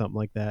know or something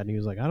like that. And he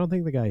was like, I don't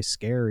think the guy's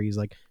scary. He's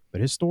like,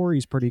 but his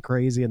story's pretty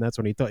crazy. And that's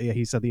when he thought, yeah,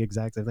 he said the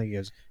exact same thing.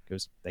 He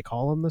goes, they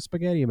call him the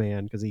Spaghetti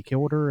Man because he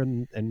killed her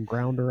and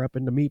ground her up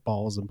into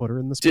meatballs and put her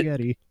in the Did,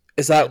 spaghetti.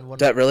 is And when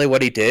that really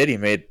what he did? He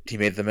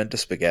made them into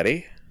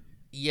spaghetti.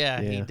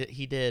 Yeah, Yeah,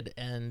 he did.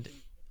 And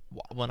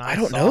when I I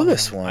don't know saw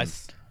this him, one.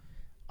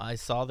 I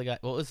saw the guy.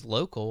 Well, it was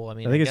local. I I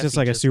mean, I think it's guess just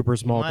like a super he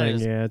small might have thing.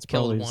 just Yeah, it's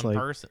killed probably just one like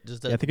person.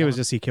 Just yeah, I think it was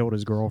just he killed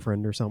his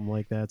girlfriend or something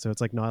like that. So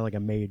it's like not like a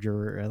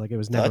major like it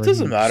was never That a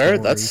doesn't huge matter.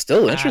 That's story.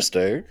 still at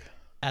interesting.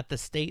 at the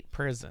state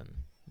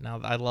prison. Now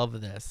I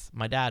love this.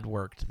 My dad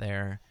worked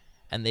there,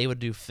 and they would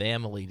do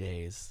family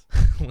days,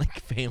 like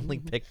family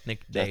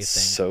picnic day That's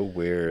thing, so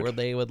weird. where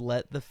they would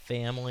let the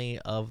family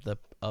of the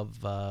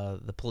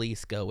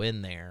police go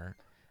in there,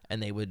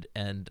 and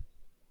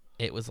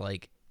it was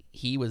like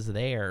he was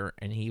there,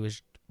 and he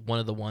was one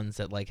of the ones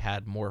that like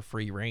had more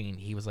free reign.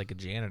 He was like a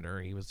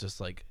janitor. He was just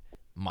like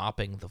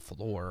mopping the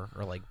floor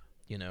or like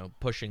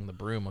pushing the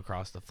broom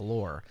across the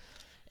floor.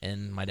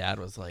 And my dad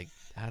was like,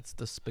 "That's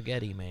the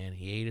Spaghetti Man.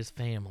 He ate his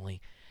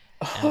family."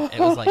 And it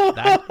was like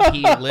that.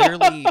 He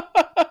literally,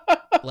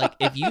 like,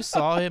 if you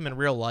saw him in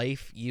real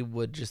life, you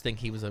would just think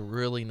he was a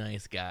really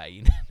nice guy.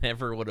 You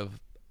never would have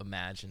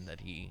imagined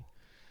that he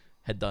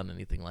had done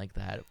anything like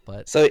that.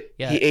 But So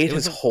yeah, he ate it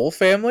was his whole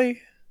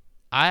family?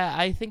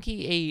 I think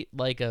he ate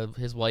like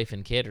his wife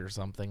and kid or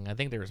something. I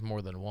think there was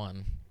more than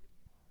one.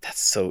 That's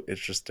so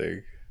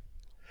interesting.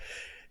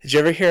 Did you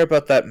ever hear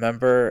about that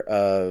member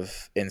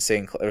of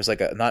Insane? There was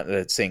like a not an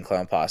Insane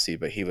Clown Posse,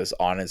 but he was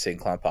on Insane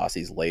Clown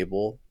Posse's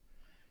label,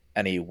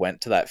 and he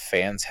went to that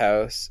fan's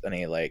house and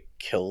he like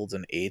killed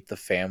and ate the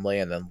family,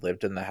 and then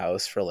lived in the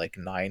house for like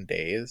 9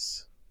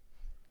 days.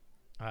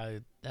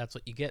 That's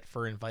what you get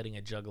for inviting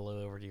a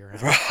juggalo over to your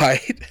house.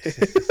 Right?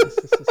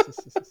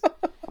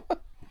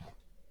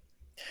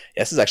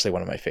 This is actually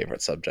one of my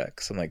favorite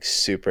subjects. I'm like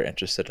super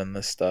interested in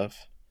this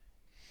stuff.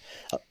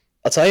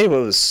 I'll tell you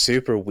what was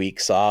super weak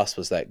sauce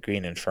was that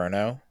Green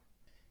Inferno.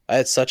 I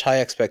had such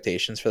high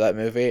expectations for that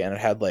movie, and it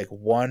had like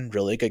one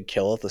really good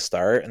kill at the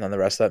start, and then the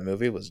rest of that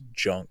movie was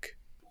junk.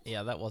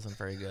 Yeah, that wasn't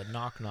very good.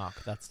 Knock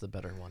Knock, that's the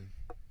better one.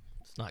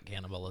 It's not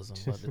cannibalism,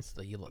 but it's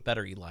the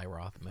better Eli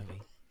Roth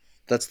movie.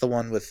 That's the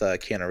one with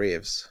Keanu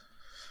Reeves.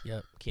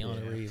 Yep,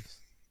 Keanu Reeves.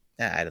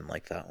 Yeah, I didn't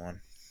like that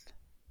one.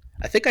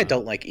 I think I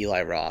don't like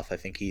Eli Roth. I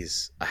think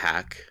he's a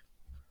hack.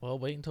 Well,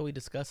 wait until we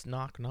discuss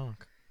Knock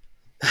Knock.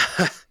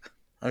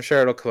 I'm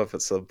sure it'll come up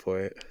at some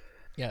point.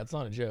 Yeah, it's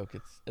not a joke.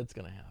 It's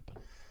gonna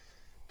happen.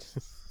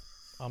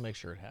 I'll make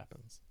sure it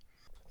happens.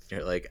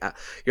 You're like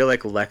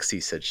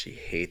Lexi said she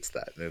hates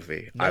that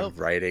movie. Nope. I'm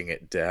writing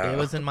it down. It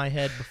was in my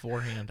head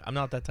beforehand. I'm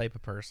not that type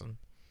of person.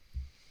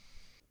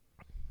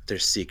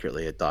 There's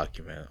secretly a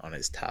document on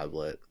his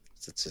tablet.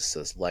 It just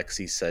says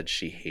Lexi said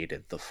she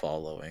hated the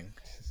following.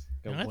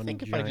 And I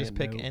think if I just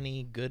pick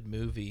any good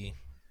movie,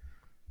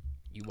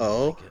 you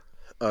Oh won't like it.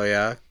 Oh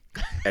yeah?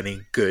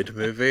 Any good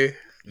movie?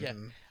 Yeah,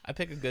 I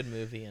pick a good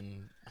movie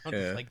and I'm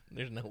just like,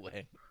 there's no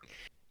way.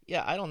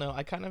 Yeah, I don't know.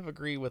 I kind of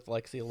agree with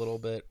Lexi a little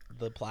bit.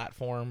 The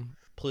platform,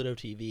 Pluto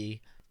TV,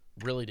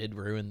 really did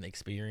ruin the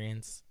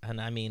experience. And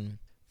I mean,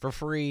 for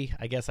free,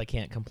 I guess I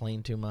can't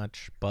complain too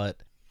much,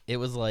 but it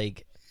was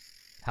like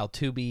how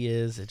Tubi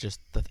is. It just,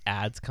 the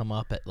ads come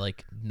up at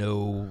like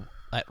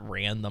at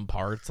random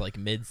parts, like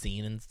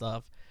mid-scene and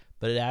stuff.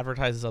 But it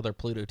advertises other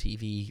Pluto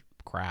TV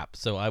crap.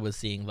 So I was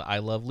seeing the I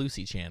Love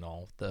Lucy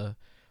channel, the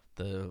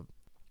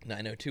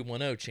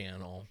 90210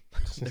 channel.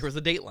 There was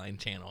a Dateline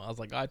channel. I was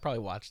like, I'd probably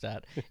watch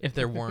that if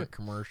there weren't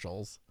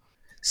commercials.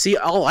 See,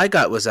 all I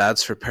got was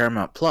ads for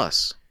Paramount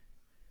Plus.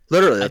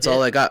 Literally, that's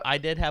all I got. I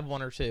did have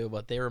one or two,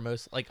 but they were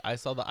most like I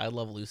saw the I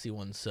Love Lucy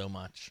one so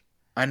much.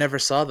 I never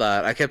saw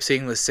that. I kept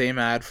seeing the same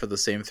ad for the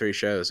same 3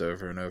 shows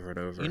over and over and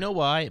over. You know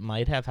why it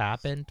might have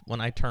happened?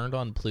 When I turned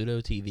on Pluto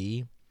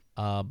TV,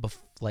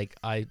 like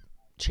I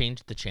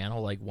changed the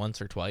channel like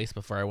once or twice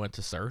before I went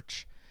to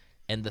search.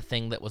 And the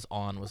thing that was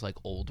on was like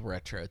old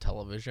retro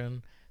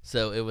television.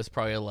 So it was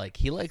probably like,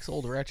 he likes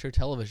old retro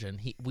television.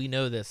 We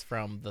know this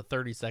from the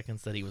 30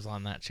 seconds that he was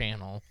on that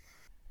channel.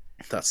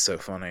 That's so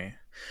funny.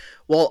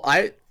 Well,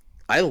 I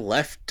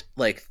left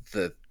like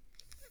the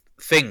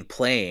thing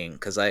playing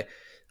because I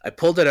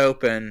pulled it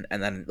open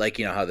and then like,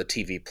 you know how the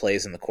TV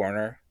plays in the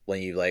corner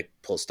when you like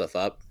pull stuff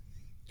up.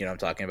 You know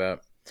what I'm talking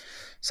about?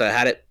 So I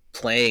had it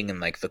playing in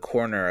like the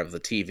corner of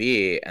the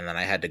TV and then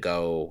I had to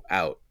go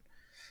out.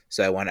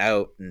 So I went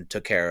out and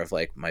took care of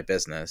like my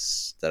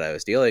business that I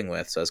was dealing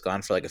with. So I was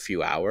gone for like a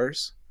few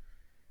hours.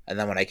 And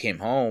then when I came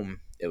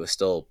home, it was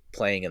still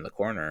playing in the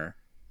corner.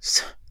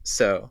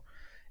 So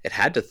it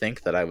had to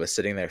think that I was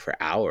sitting there for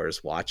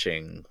hours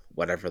watching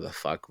whatever the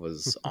fuck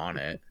was on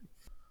it.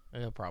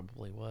 It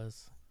probably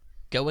was.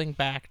 Going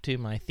back to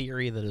my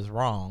theory that is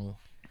wrong,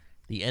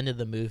 the end of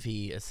the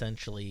movie,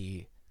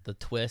 essentially, the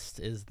twist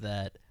is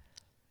that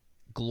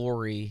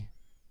Gloria,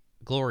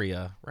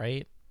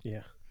 right?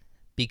 Yeah.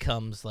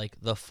 Becomes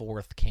like the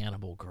 4th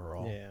cannibal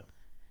girl. Yeah.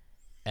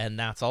 And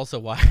that's also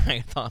why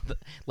I thought that,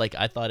 like,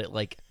 I thought it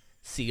like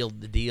sealed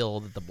the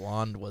deal that the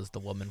blonde was the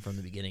woman from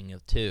the beginning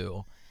of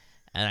 2.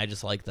 And I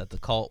just like that the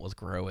cult was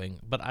growing.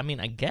 But I mean,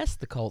 I guess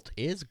the cult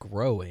is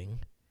growing.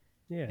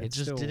 Yeah. It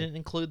just didn't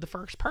include the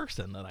first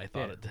person that I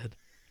thought it did.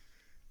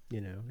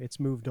 You know, it's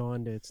moved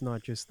on to, it's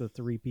not just the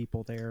 3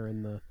 people there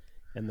and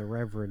the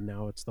reverend,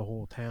 now it's the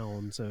whole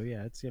town. So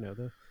yeah, it's, you know,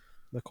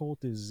 the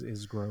cult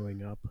is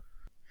growing up.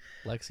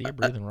 Lexi, you're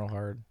breathing real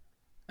hard.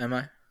 Am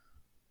I?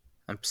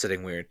 I'm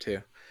sitting weird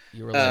too.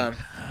 You were like,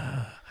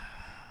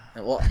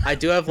 well, I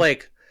do have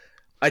like,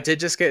 I did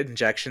just get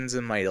injections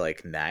in my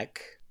like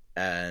neck,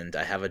 and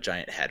I have a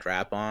giant head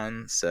wrap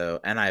on.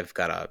 So, and I've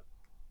got a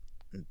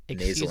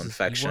nasal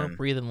infection. You weren't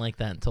breathing like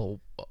that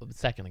until a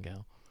second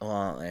ago.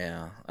 Well,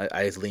 yeah,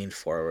 I leaned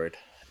forward.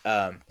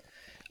 I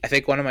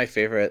think one of my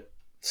favorite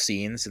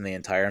scenes in the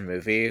entire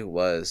movie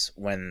was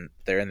when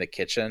they're in the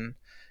kitchen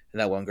and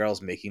that one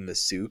girl's making the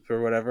soup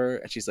or whatever,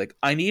 and she's like,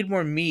 I need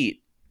more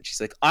meat. And she's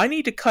like, I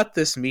need to cut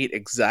this meat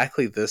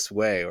exactly this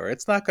way or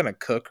it's not going to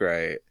cook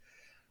right. And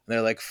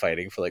they're like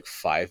fighting for like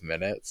 5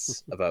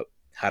 minutes about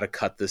how to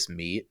cut this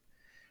meat.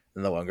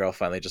 And the one girl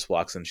finally just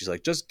walks in. She's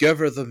like, just give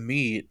her the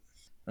meat.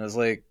 And I was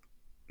like,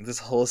 this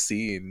whole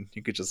scene,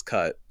 you could just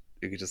cut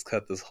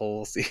this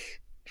whole scene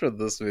from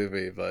this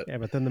movie. But yeah,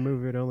 but then the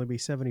movie would only be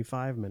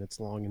 75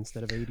 minutes long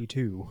instead of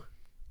 82.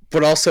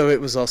 But also, it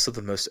was also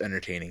the most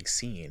entertaining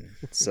scene.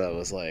 So I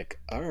was like,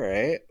 all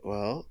right,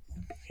 well,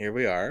 here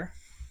we are.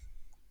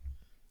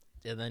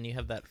 And then you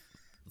have that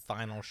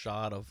final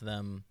shot of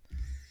them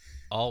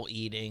all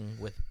eating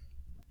with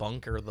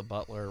Bunker the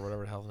butler, or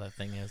whatever the hell that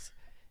thing is,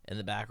 in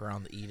the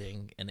background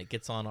eating. And it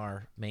gets on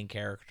our main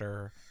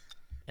character.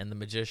 And the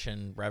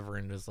magician,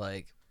 Reverend, is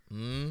like,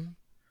 And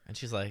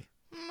she's like,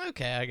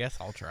 okay, I guess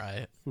I'll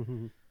try it.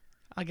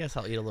 I guess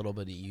I'll eat a little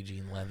bit of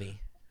Eugene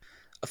Levy.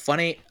 A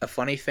funny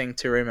thing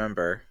to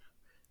remember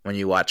when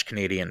you watch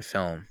Canadian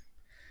film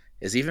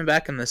is even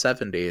back in the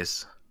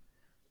 70s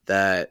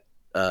that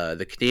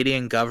the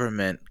Canadian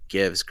government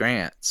gives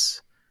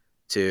grants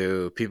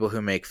to people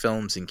who make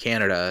films in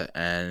Canada,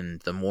 and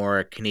the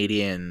more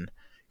Canadian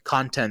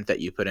content that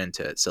you put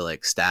into it, so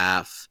like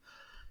staff,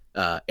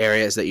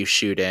 areas that you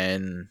shoot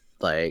in,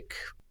 like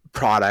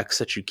products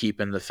that you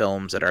keep in the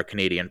films that are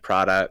Canadian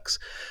products,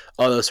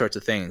 all those sorts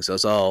of things,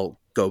 those all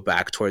go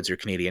back towards your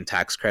Canadian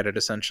tax credit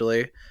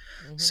essentially.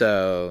 Hmm.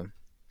 So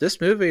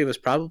this movie was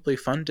probably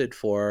funded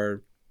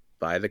for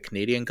by the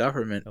Canadian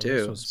government Oh,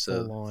 this too. was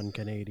So full on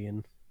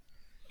Canadian.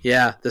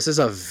 yeah, this is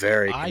a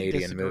very I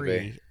Canadian movie.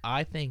 disagree.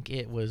 I think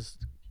it was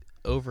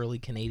overly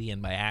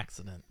Canadian by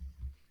accident.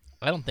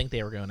 I don't think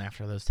they were going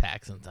after those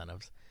tax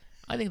incentives.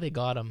 I think they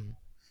got them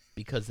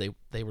because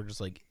they were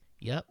just like,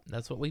 "Yep,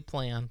 that's what we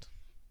planned."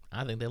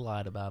 I think they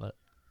lied about it.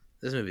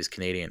 This movie's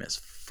Canadian as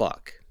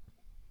fuck.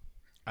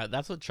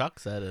 That's what Chuck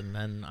said, and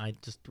then I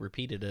just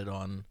repeated it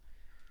on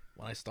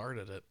when I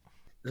started it.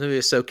 This movie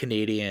is so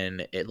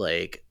Canadian, it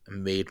like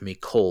made me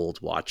cold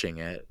watching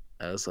it.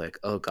 I was like,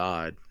 oh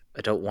god,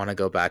 I don't want to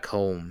go back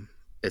home.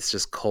 It's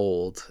just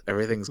cold.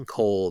 Everything's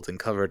cold and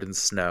covered in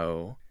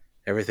snow.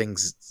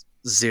 Everything's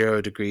 0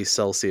 degrees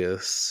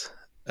Celsius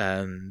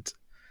and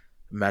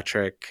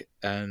metric,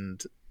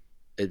 and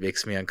it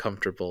makes me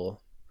uncomfortable.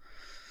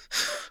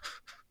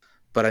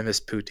 But I miss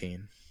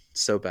poutine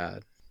so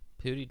bad.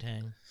 Pootie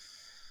Tang.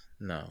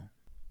 No,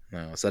 no.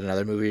 Is that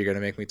another movie you're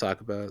gonna make me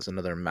talk about? Is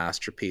another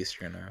masterpiece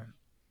you're gonna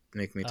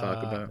make me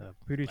talk about?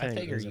 Pootie I Tang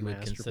figure is a you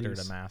would consider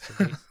it a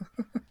masterpiece.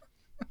 masterpiece.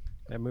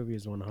 That movie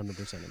is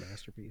 100% a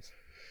masterpiece.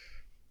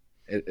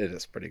 It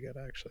is pretty good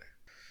actually.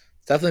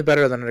 It's definitely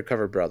better than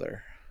Undercover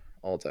Brother,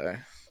 all day.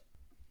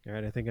 All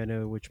right, I think I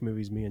know which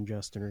movies me and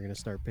Justin are going to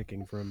start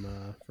picking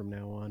from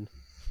now on.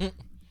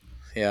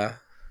 Yeah.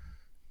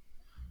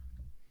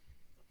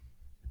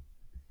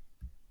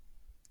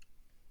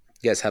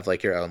 You guys have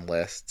like your own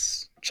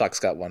lists. Chuck's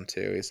got one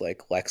too. He's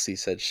like, Lexi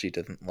said she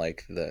didn't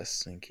like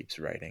this, and keeps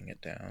writing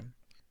it down.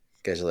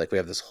 You guys are like, we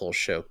have this whole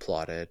show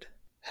plotted.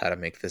 How to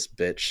make this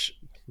bitch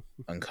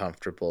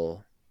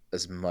uncomfortable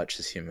as much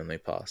as humanly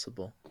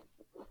possible.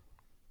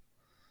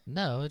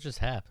 No, it just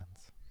happens.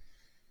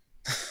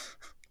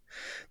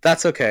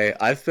 That's okay.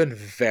 I've been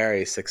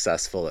very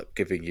successful at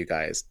giving you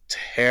guys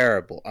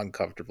terrible,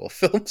 uncomfortable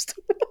films to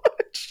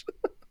watch.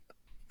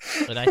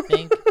 And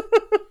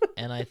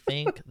I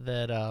think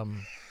that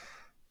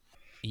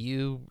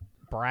you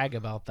brag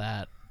about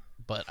that,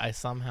 but I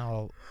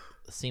somehow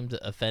seem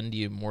to offend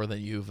you more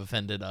than you've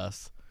offended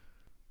us.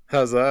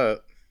 How's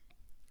that?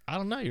 I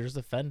don't know. You're just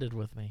offended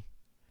with me.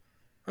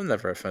 I'm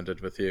never offended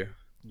with you.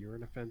 You're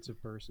an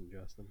offensive person,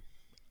 Justin.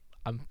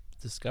 I'm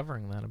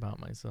discovering that about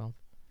myself.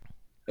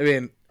 I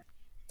mean,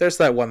 there's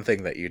that one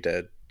thing that you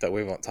did that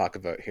we won't talk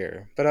about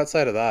here. But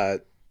outside of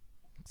that,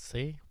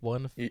 See,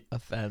 one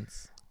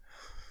offense.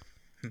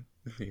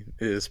 it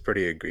is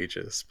pretty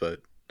egregious. But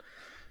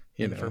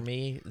you And know, for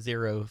me,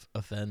 zero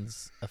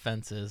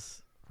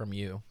offenses from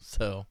you.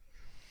 So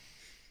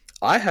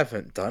I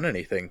haven't done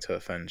anything to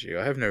offend you.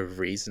 I have no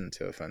reason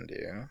to offend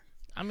you.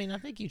 I mean, I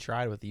think you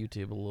tried with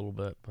YouTube a little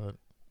bit, but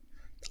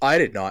I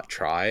did not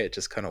try. It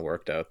just kind of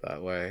worked out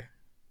that way.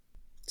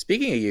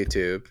 Speaking of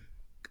YouTube,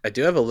 I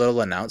do have a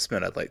little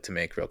announcement I'd like to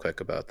make real quick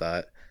about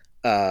that.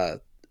 Uh,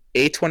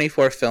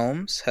 A24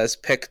 Films has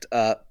picked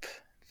up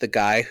the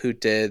guy who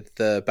did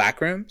the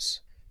Backrooms,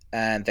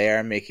 and they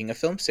are making a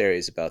film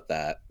series about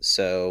that.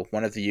 So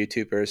one of the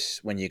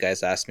YouTubers, when you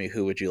guys asked me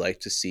who would you like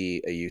to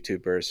see a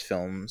YouTuber's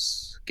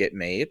films get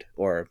made,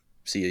 or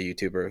see a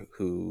YouTuber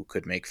who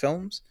could make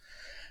films,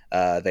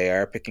 they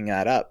are picking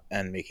that up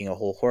and making a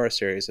whole horror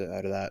series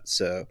out of that.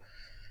 So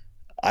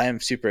I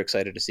am super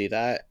excited to see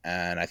that,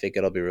 and I think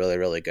it'll be really,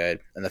 really good.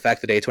 And the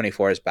fact that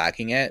A24 is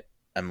backing it,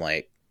 I'm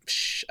like,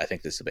 I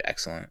think this will be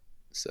excellent.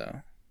 So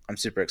I'm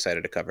super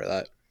excited to cover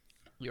that.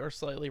 you're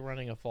slightly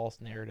running a false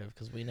narrative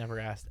because we never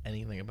asked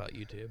anything about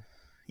YouTube.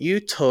 You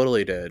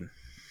totally did.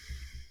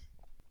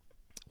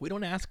 We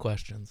don't ask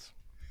questions.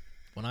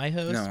 When I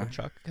host, No, when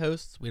Chuck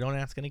hosts, we don't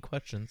ask any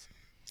questions.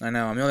 I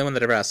know. I'm the only one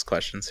that ever asks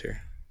questions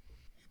here,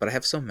 but I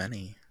have so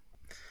many.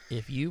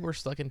 If you were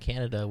stuck in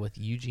Canada with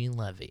Eugene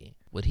Levy,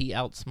 would he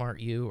outsmart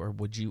you or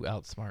would you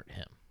outsmart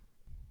him?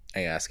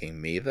 Are you asking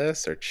me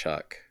this or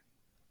Chuck?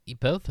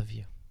 Both of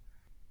you.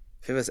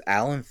 If it was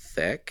Alan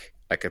Thicke,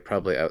 I could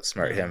probably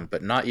outsmart him,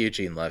 but not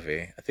Eugene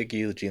Levy. I think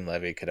Eugene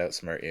Levy could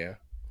outsmart you.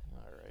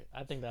 All right.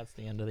 I think that's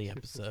the end of the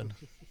episode.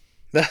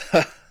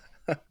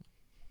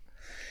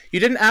 You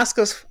didn't ask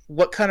us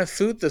what kind of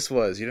food this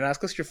was. You didn't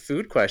ask us your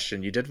food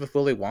question. You did with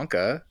Willy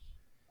Wonka.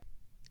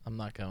 I'm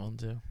not going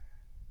to.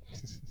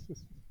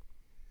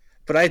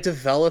 But I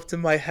developed in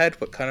my head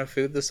what kind of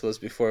food this was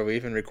before we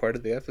even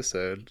recorded the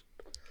episode.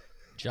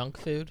 Junk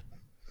food?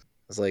 I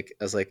was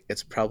like,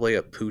 it's probably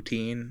a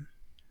poutine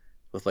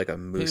with like a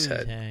moose Pootie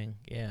head. Tang.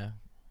 Yeah.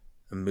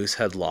 A moose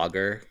head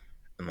lager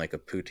and like a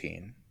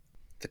poutine.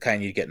 The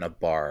kind you get in a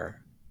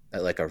bar,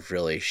 at like a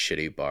really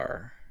shitty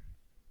bar.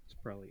 It's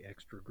probably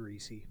extra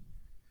greasy.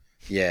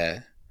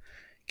 Yeah.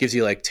 Gives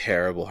you like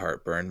terrible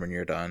heartburn when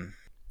you're done.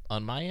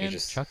 On my end,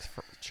 just-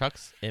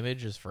 Chuck's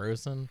image is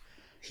frozen,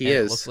 He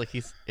and is.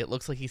 it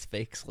looks like he's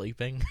fake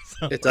sleeping.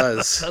 So It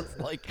does. I was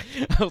like,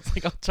 oh,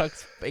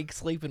 Chuck's fake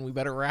sleeping. We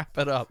better wrap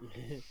it up.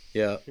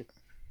 Yeah.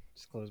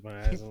 Just close my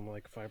eyes and I'm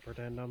like, if I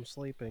pretend I'm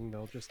sleeping,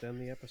 they'll just end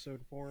the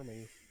episode for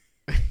me.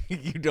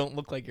 You don't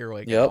look like you're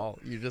awake at Yep. all.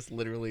 You're just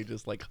literally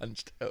just like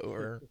hunched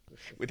over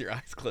with your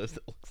eyes closed.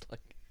 It looks like.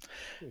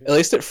 At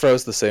least it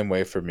froze the same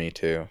way for me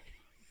too.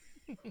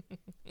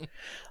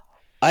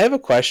 I have a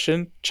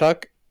question,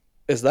 Chuck.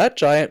 Is that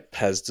giant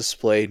Pez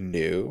display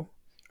new,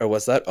 or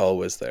was that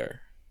always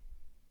there?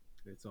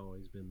 It's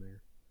always been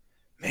there.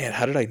 Man,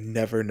 how did I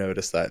never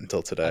notice that until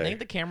I today? think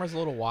the camera's a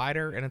little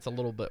wider and it's a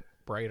little bit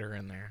brighter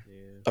in there. Yeah.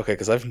 Okay,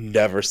 because I've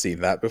never seen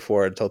that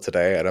before until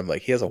today, and I'm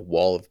like, he has a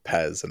wall of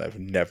Pez, and I've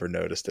never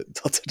noticed it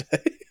until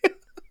today.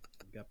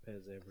 Got Pez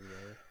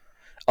everywhere.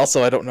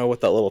 Also, I don't know what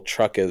that little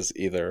truck is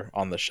either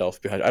on the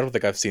shelf behind. I don't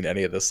think I've seen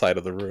any of this side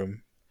of the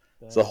room.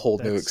 It's a whole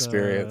new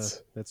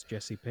experience. That's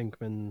Jesse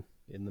Pinkman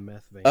in the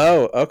meth van.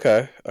 Oh,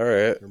 okay. All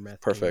right. Or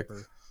meth Perfect.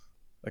 camper.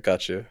 I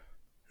got you.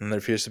 And there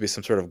appears to be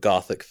some sort of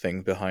gothic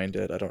thing behind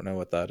it. I don't know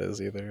what that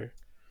is either.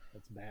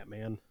 That's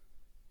Batman.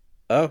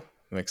 Oh,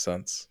 makes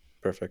sense.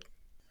 Perfect.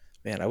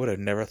 Man, I would have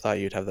never thought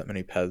you'd have that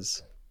many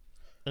Pez.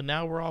 And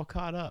now we're all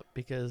caught up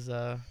because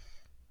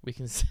we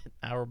can sit.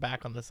 Now we're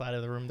back on the side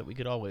of the room that we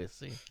could always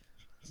see.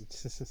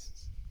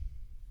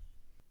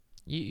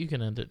 You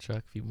can end it,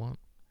 Chuck, if you want.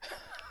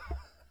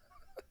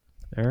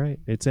 All right,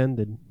 it's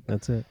ended.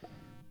 That's it.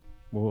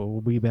 We'll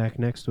be back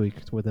next week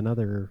with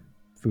another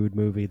food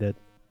movie that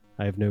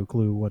I have no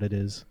clue what it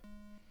is.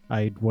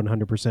 I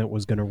 100%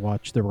 was going to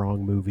watch the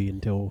wrong movie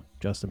until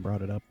Justin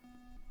brought it up.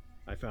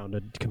 I found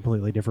a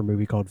completely different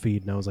movie called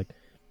Feed, and I was like,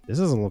 this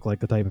doesn't look like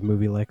the type of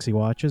movie Lexi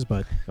watches,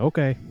 but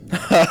okay.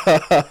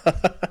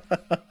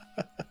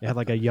 It had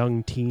like a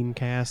young teen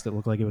cast that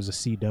looked like it was a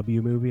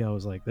CW movie. I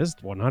was like, this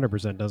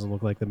 100% doesn't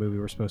look like the movie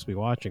we're supposed to be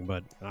watching,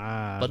 but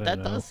But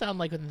that does sound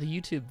like the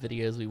YouTube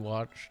videos we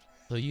watched,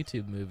 the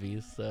YouTube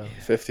movies. So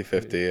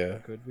 50-50, yeah.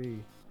 Could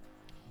be.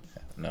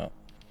 No.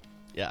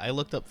 yeah, I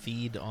looked up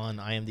Feed on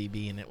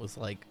IMDb and it was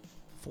like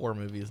 4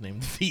 movies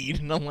named Feed,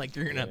 and I'm like,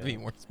 you're gonna have to be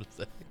more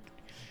specific.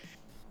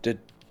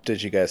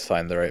 Did you guys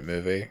find the right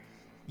movie?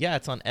 Yeah,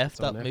 it's on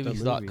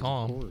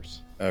effedupmovies.com. Of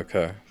course.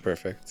 Okay,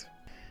 perfect.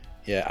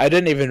 Yeah, I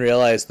didn't even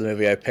realize the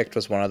movie I picked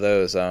was one of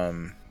those.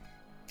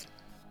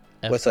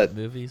 What's that?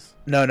 Movies?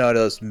 No,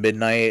 those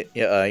midnight.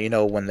 You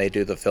know when they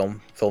do the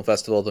film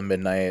festival, the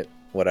midnight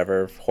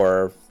whatever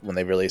horror when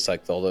they release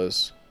like all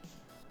those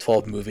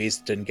 12 movies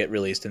didn't get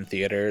released in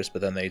theaters,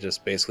 but then they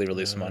just basically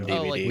release them on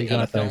DVD. like We the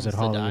got 8 those at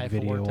films to die Hollywood for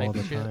Video type all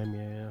the shit.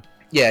 time,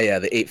 yeah. Yeah,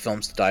 the 8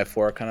 films to die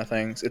for kind of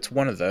things. It's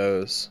one of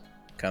those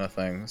kind of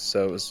things.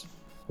 So it was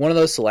one of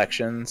those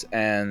selections,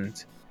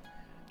 and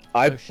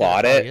I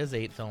bought it. It is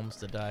 8 films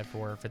to die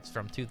for if it's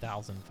from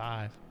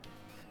 2005.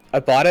 I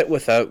bought it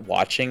without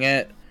watching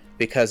it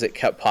because it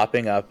kept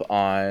popping up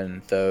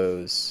on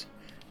those.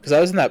 Because I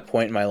was in that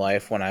point in my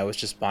life when I was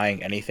just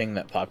buying anything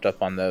that popped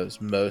up on those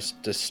most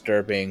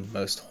disturbing,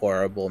 most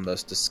horrible,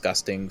 most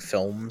disgusting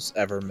films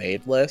ever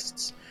made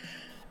lists.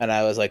 And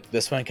I was like,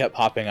 this one kept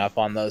popping up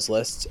on those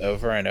lists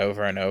over and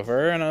over and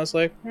over. And I was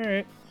like, all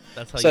right.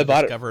 That's how So I you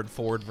bought discovered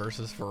Ford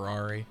versus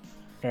Ferrari.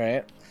 All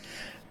right.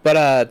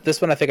 But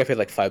this one, I think I paid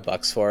like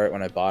 $5 for it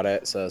when I bought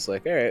it. So I was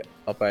like, all right,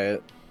 I'll buy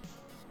it.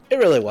 It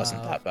really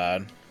wasn't that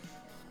bad.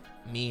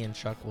 Me and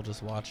Chuck will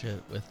just watch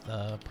it with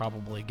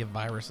probably give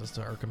viruses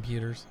to our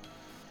computers.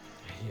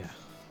 Yeah.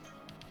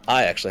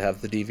 I actually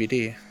have the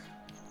DVD.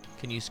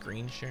 Can you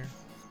screen share?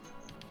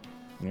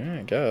 Yeah,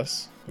 I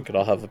guess. We could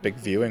all have a big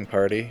viewing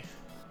party.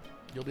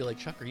 You'll be like,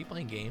 Chuck, are you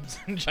playing games?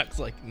 And Chuck's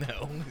like,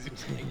 no.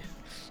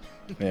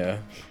 Yeah.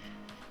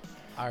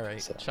 All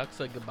right. So. Chuck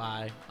said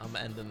goodbye. I'm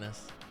ending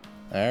this.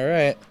 All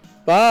right.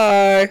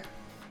 Bye.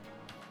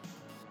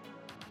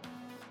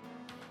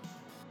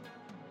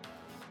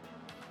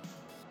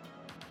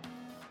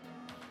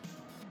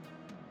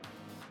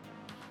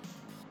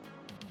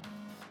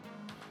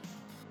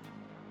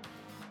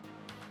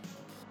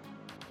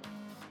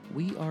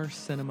 We are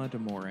Cinema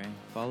d'Amore.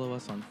 Follow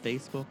us on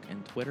Facebook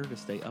and Twitter to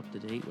stay up to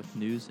date with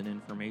news and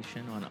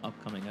information on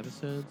upcoming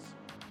episodes.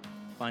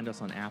 Find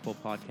us on Apple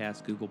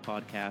Podcasts, Google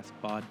Podcasts,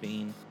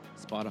 Podbean,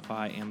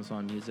 Spotify,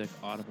 Amazon Music,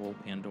 Audible,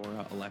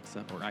 Pandora,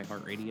 Alexa, or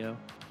iHeartRadio.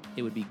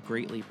 It would be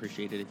greatly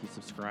appreciated if you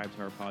subscribe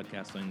to our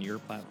podcast on your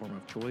platform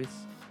of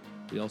choice.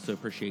 We also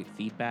appreciate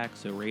feedback,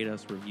 so rate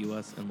us, review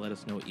us, and let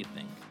us know what you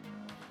think.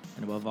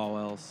 And above all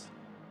else,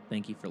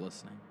 thank you for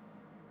listening.